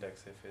on the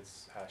index if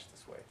it's hashed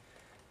this way.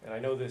 And I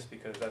know this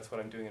because that's what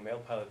I'm doing in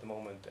MailPilot at the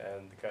moment,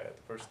 and the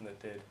person that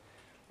did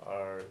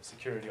our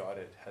security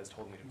audit has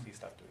told me to please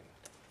stop doing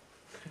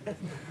that.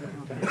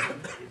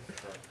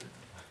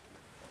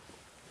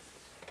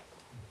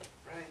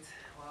 Right,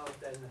 well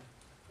then,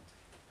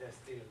 there's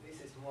still, this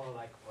is more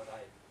like what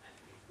I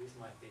think this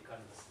might be kind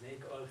of a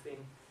snake oil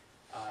thing,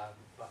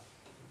 but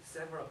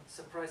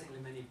surprisingly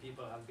many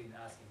people have been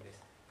asking this.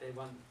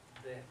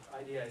 The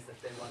idea is that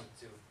they want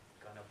to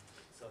kind of,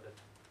 so that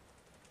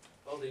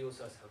all the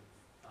users have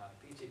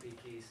PGP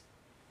keys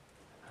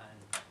and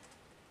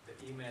the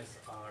emails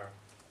are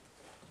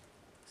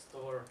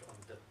stored on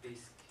the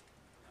disk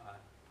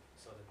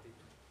so that it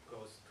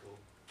goes to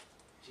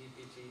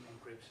GPG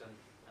encryption,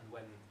 and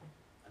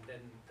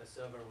then the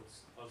server would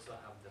also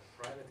have the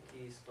private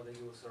keys for the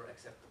user,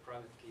 except the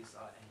private keys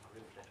are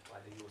encrypted by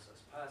the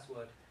user's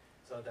password,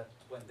 so that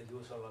when the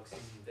user logs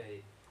in,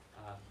 they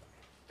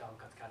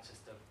Dovecot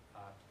catches the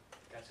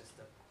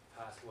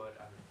password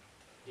and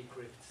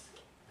decrypts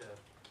the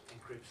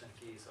encryption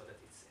key so that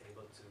it's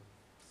able to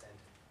send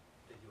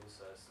the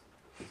users,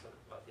 so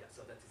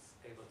that it's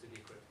able to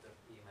decrypt the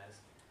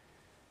emails.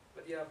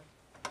 But yeah,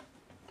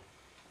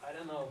 I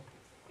don't know,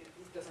 it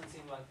doesn't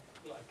seem like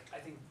I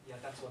think,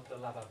 yeah, that's what the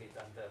lava bit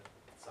and the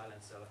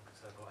silent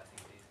circle I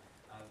think is.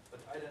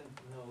 But I don't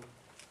know,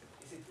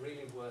 is it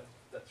really worth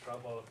the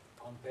trouble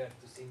compared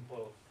to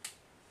simple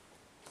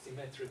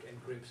symmetric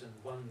encryption?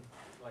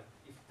 Like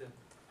if the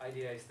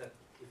idea is that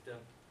if the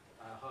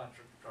hard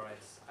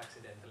drives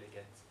accidentally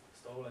get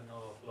stolen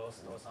or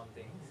lost or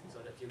something, so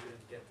that you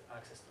couldn't get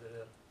access to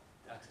the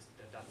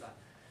data,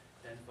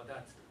 then for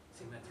that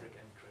symmetric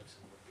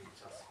encryption would be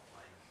just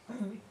fine. I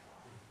think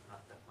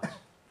not that much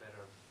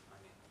better. I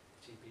mean,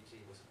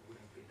 GPG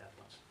wouldn't be that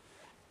much.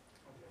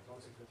 Okay, it's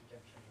also good you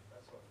can change the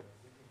password very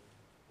quickly.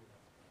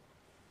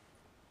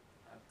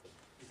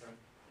 You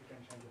can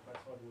change the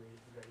password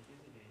very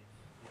easily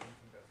if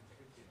anything that's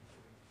encrypted,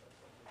 including the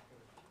password.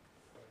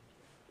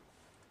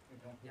 You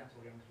don't need to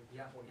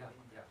re-encrypt all your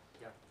email.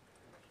 Yeah,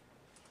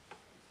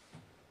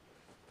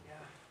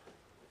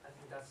 I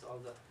think that's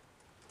all the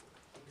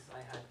things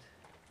I had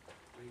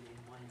really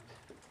in mind.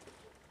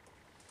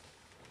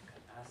 You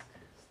can ask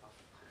stuff.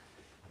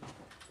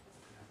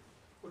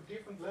 For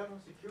different level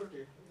of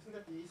security, isn't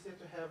it easier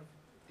to have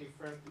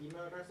different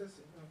email addresses,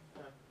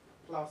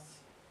 plus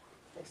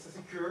extra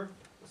secure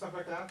or something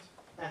like that,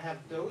 and have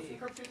those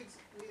encrypted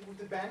with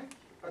the bank,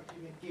 but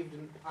you give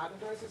them other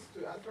addresses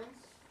to other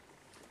friends?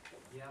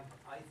 Yeah,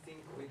 I think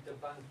with the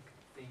bank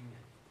thing,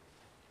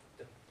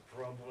 the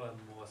problem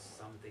was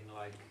something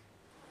like,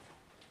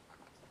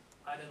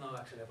 I don't know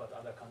actually about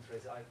other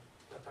countries.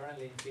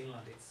 Apparently in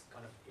Finland it's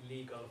kind of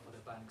illegal for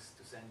the banks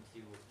to send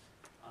you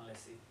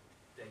unless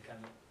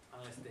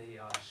they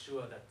are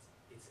sure that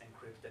it's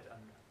encrypted,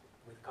 and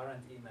with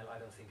current email I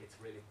don't think it's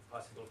really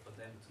possible for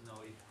them to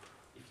know if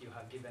you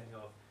have given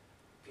your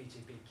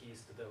PGP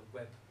keys to the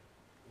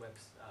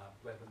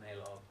webmail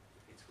or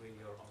if it's really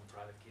your own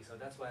private key. So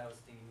that's why I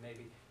was thinking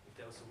maybe if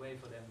there was a way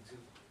for them to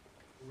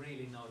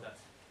really know that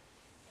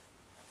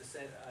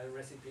the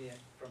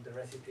recipient from the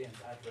recipient's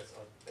address,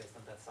 or based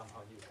on that somehow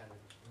you can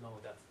know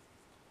that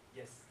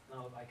yes,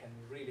 now I can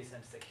really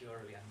send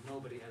securely and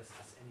nobody else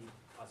has any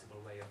possible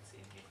way of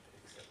seeing it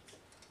except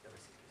the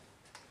recipient.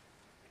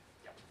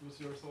 Yeah. Was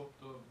your thought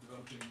of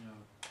developing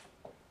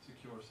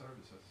secure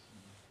services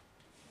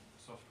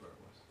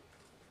software-wise?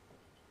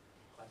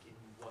 Like in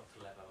what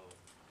level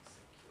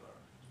secure?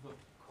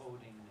 But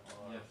Coding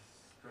or? yes,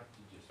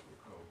 strategies for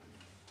coding,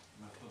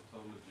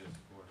 methodologies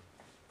for.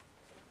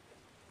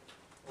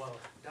 Well,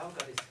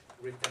 Dovecot is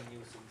written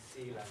using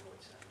C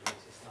language,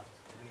 which is not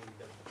really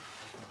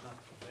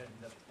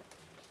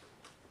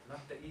not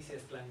the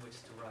easiest language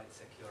to write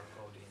secure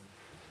code in.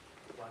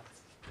 But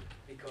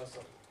because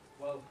of,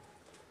 well,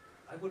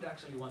 I would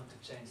actually want to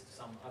change to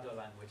some other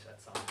language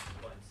at some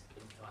point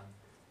in time,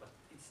 but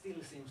it still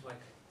seems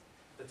like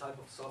the type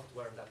of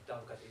software that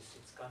Dovecot is,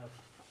 it's kind of,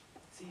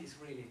 C is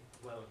really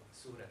well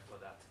suited for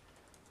that,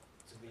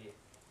 to be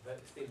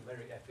still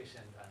very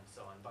efficient and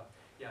so on. But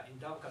yeah, in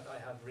Dovecot I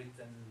have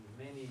written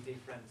many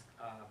different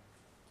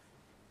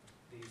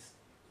these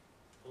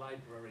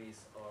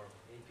libraries or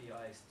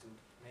APIs to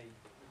make,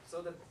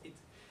 so that it,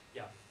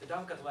 yeah, the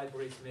Dovecot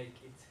libraries make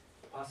it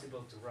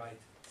possible to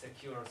write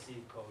secure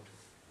C code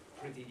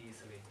pretty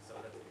easily, so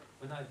that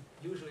when I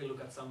usually look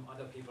at some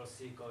other people's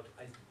C code,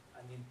 I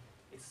mean,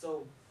 it's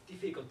so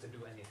difficult to do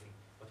anything,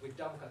 but with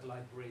Dovecot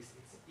libraries,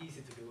 it's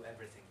easy to do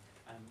everything.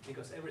 And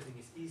because everything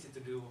is easy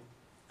to do,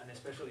 and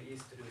especially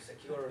easy to do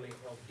securely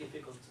or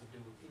difficult to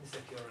do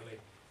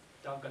insecurely,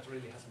 Dovecot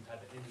really hasn't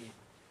had any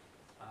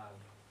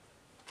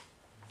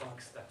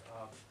bugs that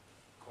are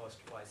caused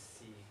by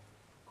C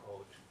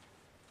code.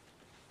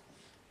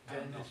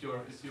 And Then it's your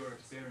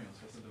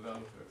experience as a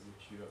developer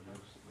which you have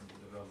used when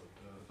you developed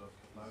the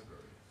Dovecot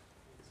library.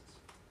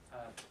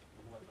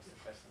 what was the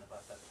question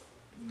about that?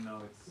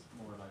 No, it's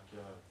more like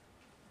you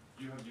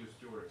have used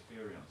your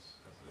experience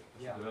as a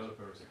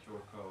developer of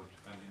secure code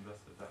and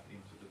invested that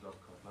into the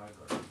Dovecot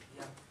library.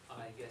 Yeah,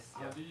 I guess,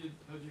 How yeah.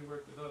 do you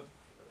work with that?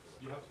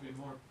 You have to be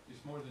more.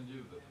 It's more than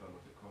you that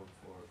develop the code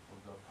for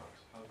Dovecot.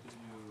 How do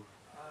you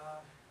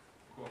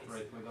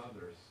cooperate with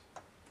others?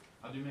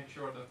 How do you make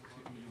sure that the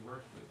people you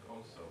work with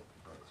also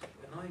write The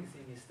secure? annoying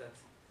thing is that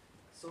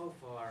so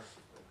far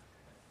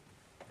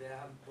there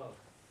have, well,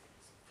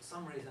 for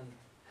some reason,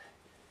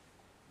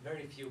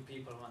 very few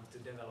people want to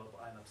develop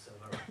IMAP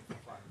server for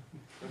fun.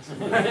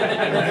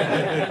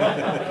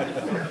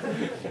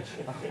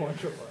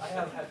 I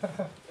have had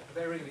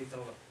very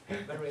little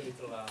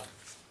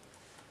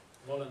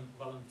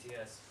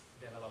volunteers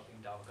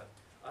developing Dovecot.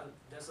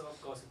 There's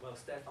of course, well,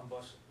 Stefan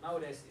Bosch.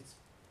 Nowadays it's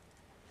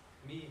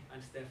me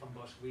and Stefan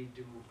Bosch. We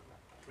do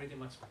pretty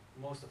much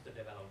most of the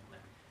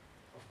development.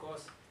 Of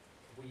course,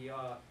 we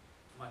are,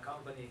 my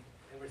company,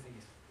 everything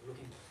is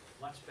looking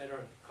much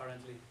better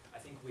currently. I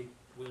think we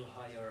will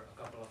hire a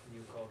couple of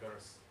new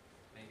coders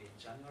maybe in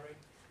January.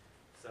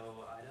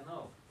 So I don't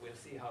know, we'll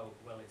see how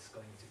well it's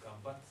going to come.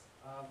 But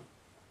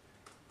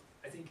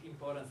I think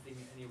important thing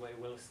anyway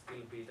will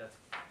still be that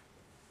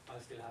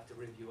I'll still have to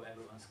review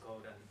everyone's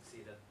code and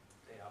see that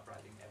they are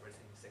writing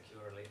everything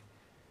securely.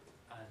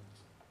 And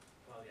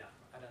well, yeah,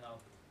 I don't know.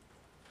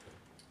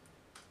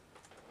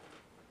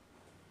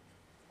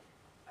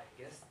 I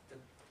guess the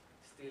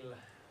still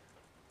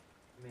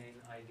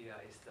main idea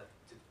is that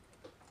to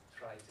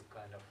try to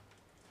kind of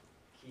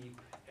keep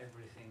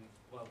everything,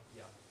 well,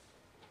 yeah,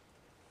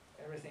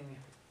 everything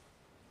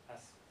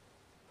as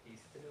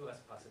easy to do as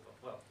possible.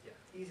 Well, yeah,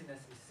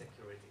 easiness is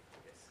security, I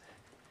guess,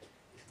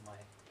 is my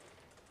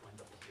point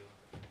of view.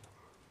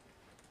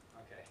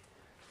 Okay.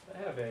 I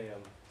have a,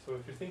 so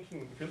if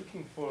you're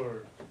looking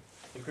for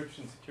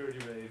encryption security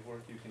related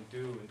work you can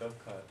do in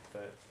Dovecot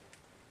that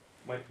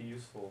might be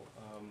useful,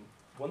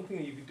 one thing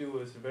that you could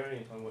do as a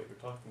variant on what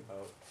you're talking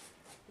about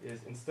is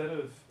instead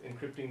of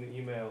encrypting the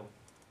email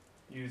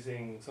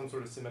using some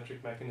sort of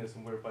symmetric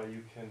mechanism whereby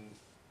you can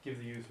give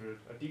the user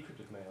a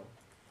decrypted mail,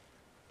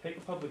 take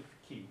a public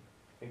key,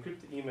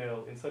 encrypt the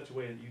email in such a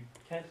way that you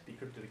can't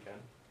decrypt it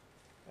again,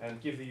 and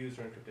give the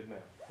user encrypted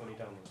mail when he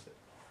downloads it.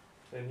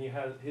 Then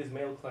his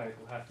mail client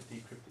will have to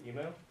decrypt the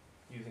email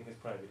using his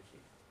private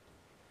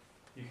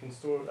key. You can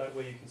store, that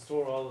way you can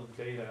store all of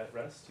the data at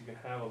rest. You can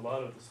have a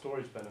lot of the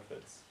storage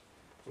benefits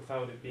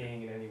without it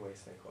being in any way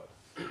snake oil.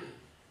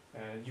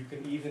 And you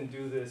can even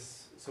do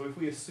this, so if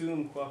we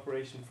assume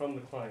cooperation from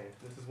the client,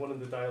 this is one of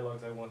the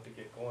dialogues I want to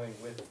get going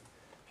with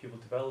people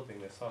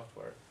developing this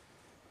software,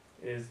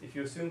 is if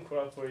you assume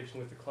cooperation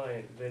with the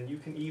client, then you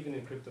can even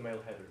encrypt the mail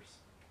headers.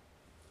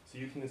 So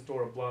you can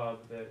store a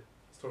blob that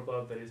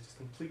is just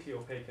completely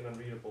opaque and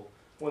unreadable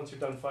once you're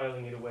done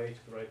filing it away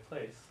to the right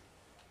place.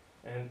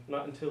 And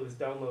not until it's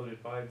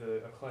downloaded by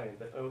a client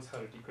that knows how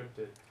to decrypt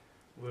it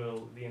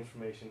will the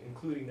information,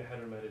 including the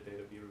header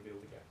metadata, be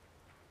revealed again.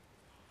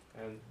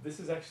 And this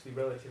is actually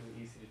relatively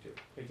easy to do.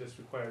 It just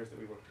requires that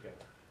we work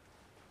together.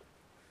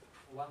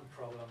 One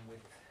problem with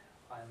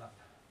IMAP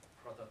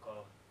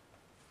protocol,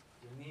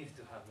 you need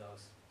to have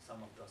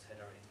some of those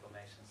header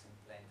informations in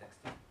plain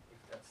text.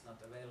 If that's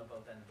not available,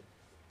 then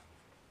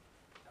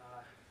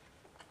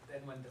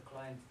when the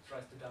client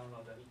tries to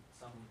download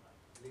some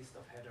list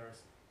of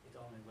headers, it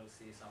only will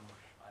see some,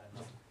 I don't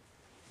know,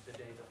 the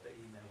date of the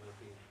email will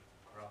be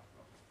corrupt.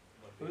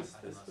 This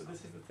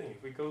is the thing.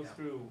 If we go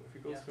through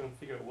and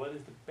figure out what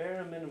is the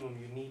bare minimum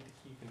you need to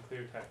keep in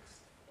clear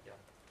text,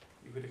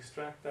 you could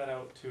extract that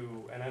out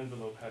to an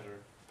envelope header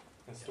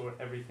and store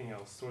everything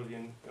else. Store the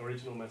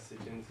original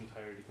message in its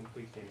entirety,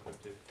 completely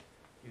encrypted,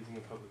 using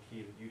a public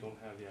key that you don't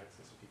have the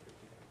access to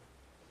decrypt again.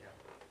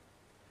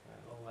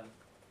 And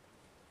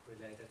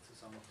related to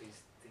some of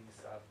these things,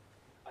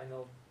 I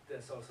know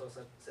there's also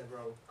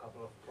several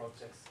couple of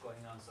projects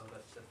going on, so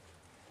that the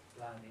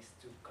plan is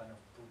to kind of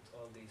put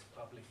all these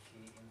public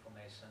key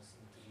informations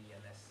into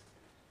DNS,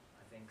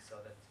 I think,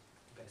 so that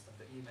based on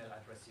the email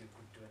address, you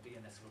could do a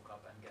DNS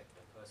lookup and get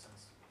the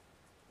person's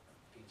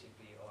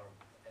PGP or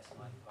S9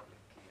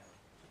 public key.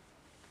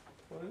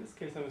 Well, in this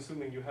case, I'm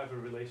assuming you have a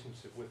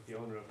relationship with the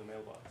owner of the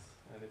mailbox,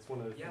 and it's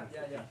one of the Yeah, things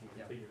yeah, that you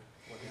yeah, can configure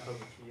what the Yeah.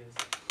 public key is.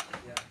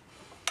 Yeah,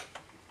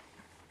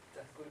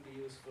 that could be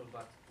useful,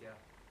 but yeah,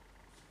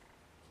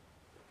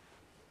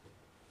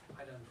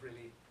 I don't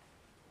really,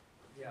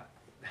 yeah,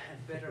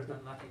 better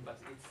than nothing, but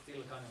it's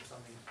still kind of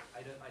something,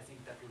 I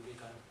think that will be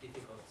kind of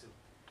difficult to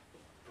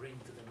bring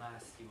to the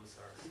mass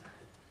users.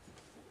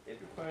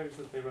 It requires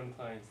that they run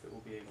clients that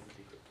will be able to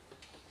decrypt.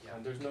 Yeah,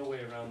 And there's no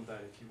way around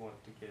that if you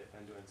want to get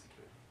end-to-end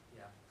security.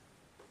 yeah,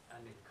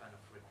 and it kind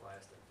of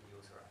requires that the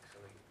user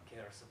actually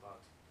cares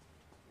about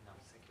enough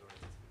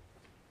security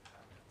to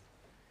have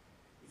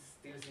it. It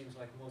still seems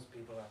like most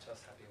people are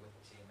just happy with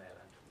Gmail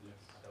and Yes.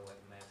 other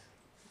webmails.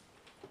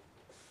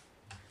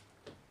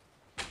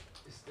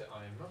 Is the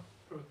IMAP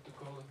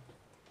protocol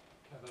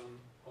kind of an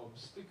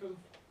obstacle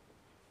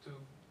to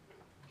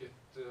get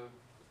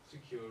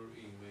secure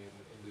email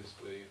in this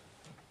way?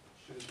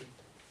 Should it be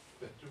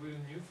better with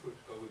a new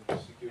protocol with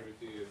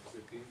security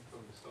built in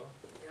from the start?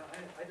 Yeah,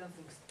 I don't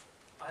think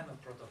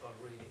IMAP protocol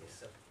really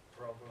is a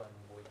problem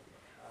with.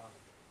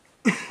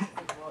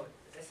 Well,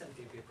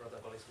 SMTP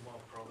protocol is more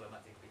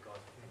problematic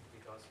because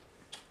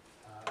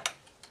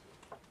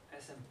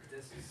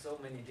there's so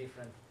many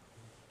different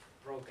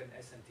broken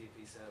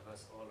SMTP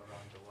servers all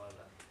around the world,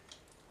 and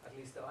at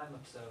least the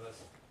IMAP servers,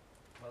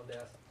 well, they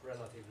are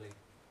relatively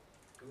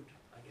good,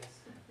 I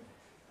guess.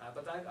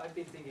 But I've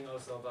been thinking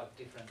also about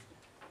different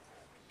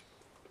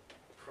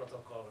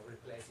protocol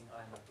replacing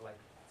IMAP, like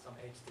some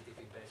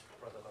HTTP-based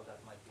protocol that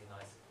might be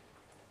nice.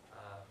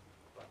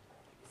 But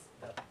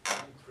that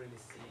I don't really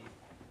see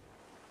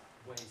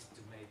ways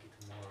to make it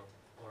more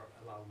or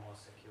allow more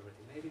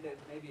security. Maybe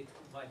it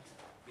might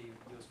be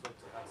useful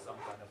to have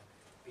some kind of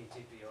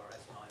PGP or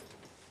S9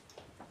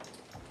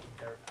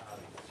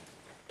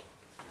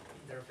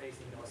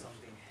 interfacing or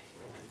something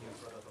in the new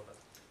protocol, but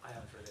I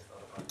haven't really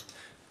thought about it.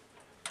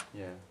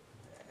 Yeah,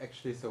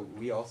 actually, so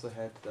we also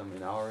had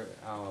in our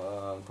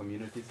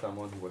community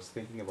someone who was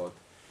thinking about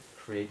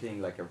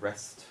creating like a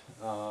REST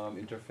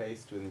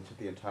interface to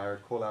the entire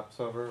Colab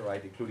server,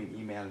 right, including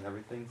email and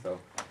everything. So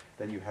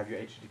then you have your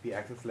HTTP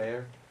access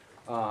layer.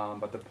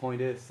 But the point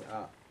is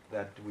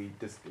that we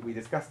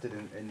discussed it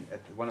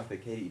at one of the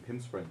KDE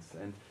PIM sprints,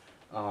 and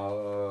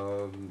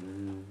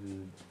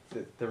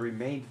there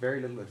remained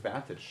very little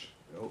advantage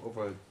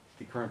over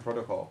the current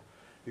protocol,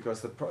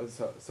 because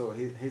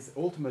his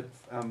ultimate,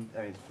 I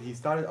mean, he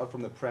started out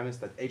from the premise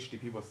that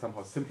HTTP was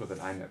somehow simpler than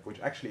IMAP,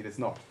 which actually it is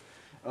not.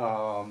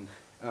 And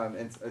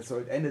so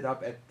it ended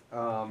up at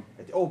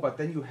oh, but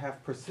then you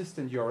have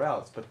persistent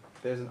URLs, but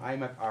there's an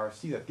IMAP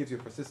RFC that gives you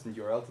persistent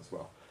URLs as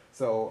well.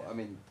 So I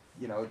mean,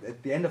 you know,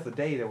 at the end of the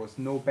day, there was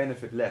no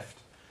benefit left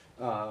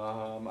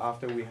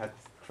after we had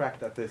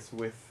cracked at this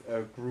with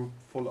a group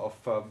full of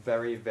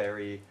very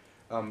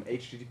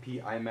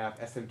HTTP, IMAP,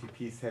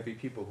 SMTP heavy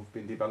people who've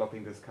been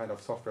developing this kind of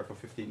software for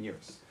 15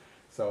 years.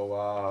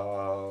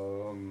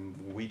 So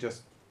we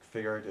just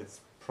figured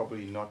it's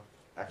probably not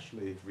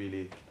actually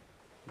really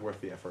worth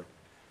the effort.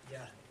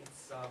 Yeah,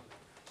 it's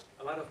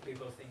a lot of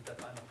people think that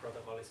IMAP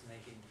protocol is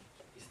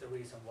the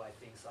reason why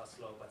things are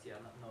slow, but yeah,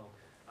 no.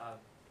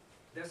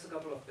 There's a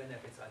couple of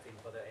benefits, I think,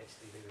 for the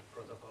HTTP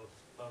protocol.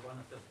 Well, one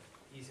of the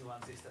easy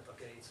ones is that,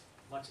 okay, it's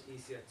much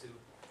easier to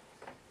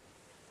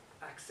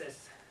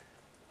access,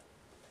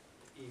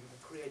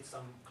 create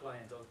some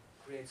client or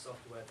create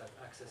software that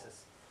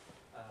accesses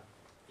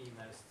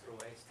emails through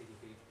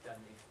HTTP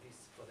than it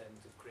is for them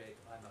to create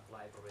IMAP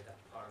library that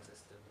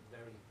parses the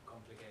very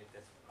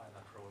complicated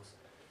IMAP rules.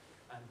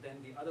 And then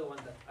the other one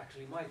that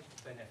actually might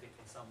benefit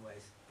in some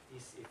ways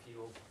is if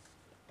you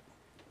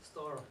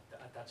store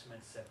the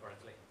attachments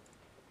separately.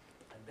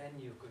 And then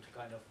you could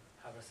kind of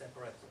have a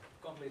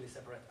completely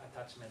separate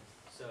attachment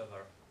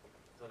server,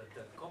 so that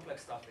the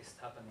complex stuff is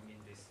happening in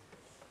this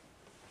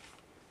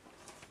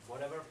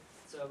whatever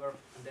server,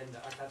 and then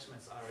the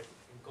attachments are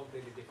in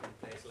completely different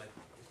place, like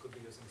it could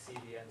be using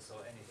CDNs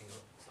or anything,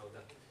 so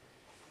that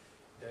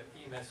the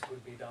emails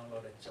could be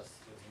downloaded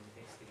just using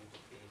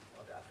HTTP,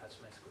 or the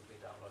attachments could be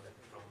downloaded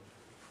from,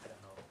 I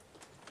don't know,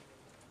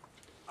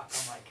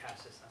 Akamai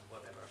caches and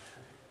whatever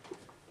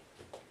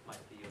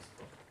might be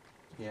useful.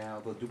 Yeah,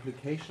 the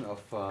duplication of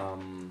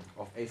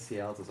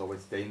ACLs is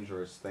always a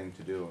dangerous thing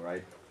to do,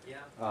 right?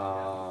 Yeah.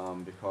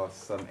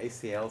 Because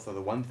ACLs are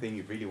the one thing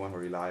you really want to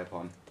rely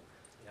upon.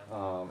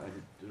 Yeah.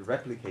 And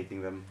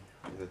replicating them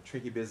is a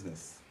tricky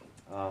business.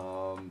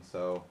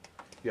 So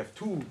you have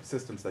two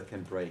systems that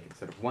can break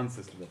instead of one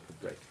system that could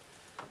break.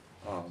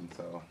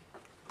 So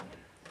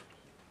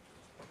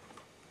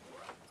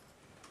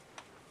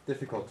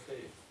difficult.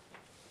 Okay.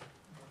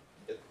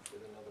 Get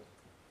with another.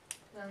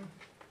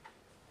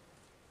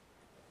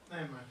 No,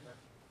 man.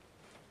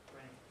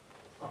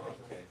 Oh,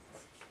 okay.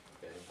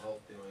 Okay. Well,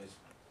 Timo is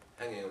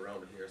hanging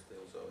around here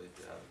still, so if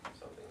you have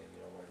something in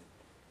your mind,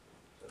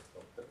 just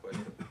stop the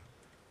question.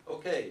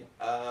 Okay.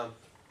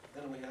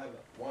 Then we have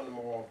one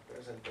more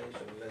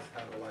presentation. Let's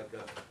have like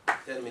a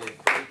 10-minute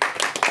break.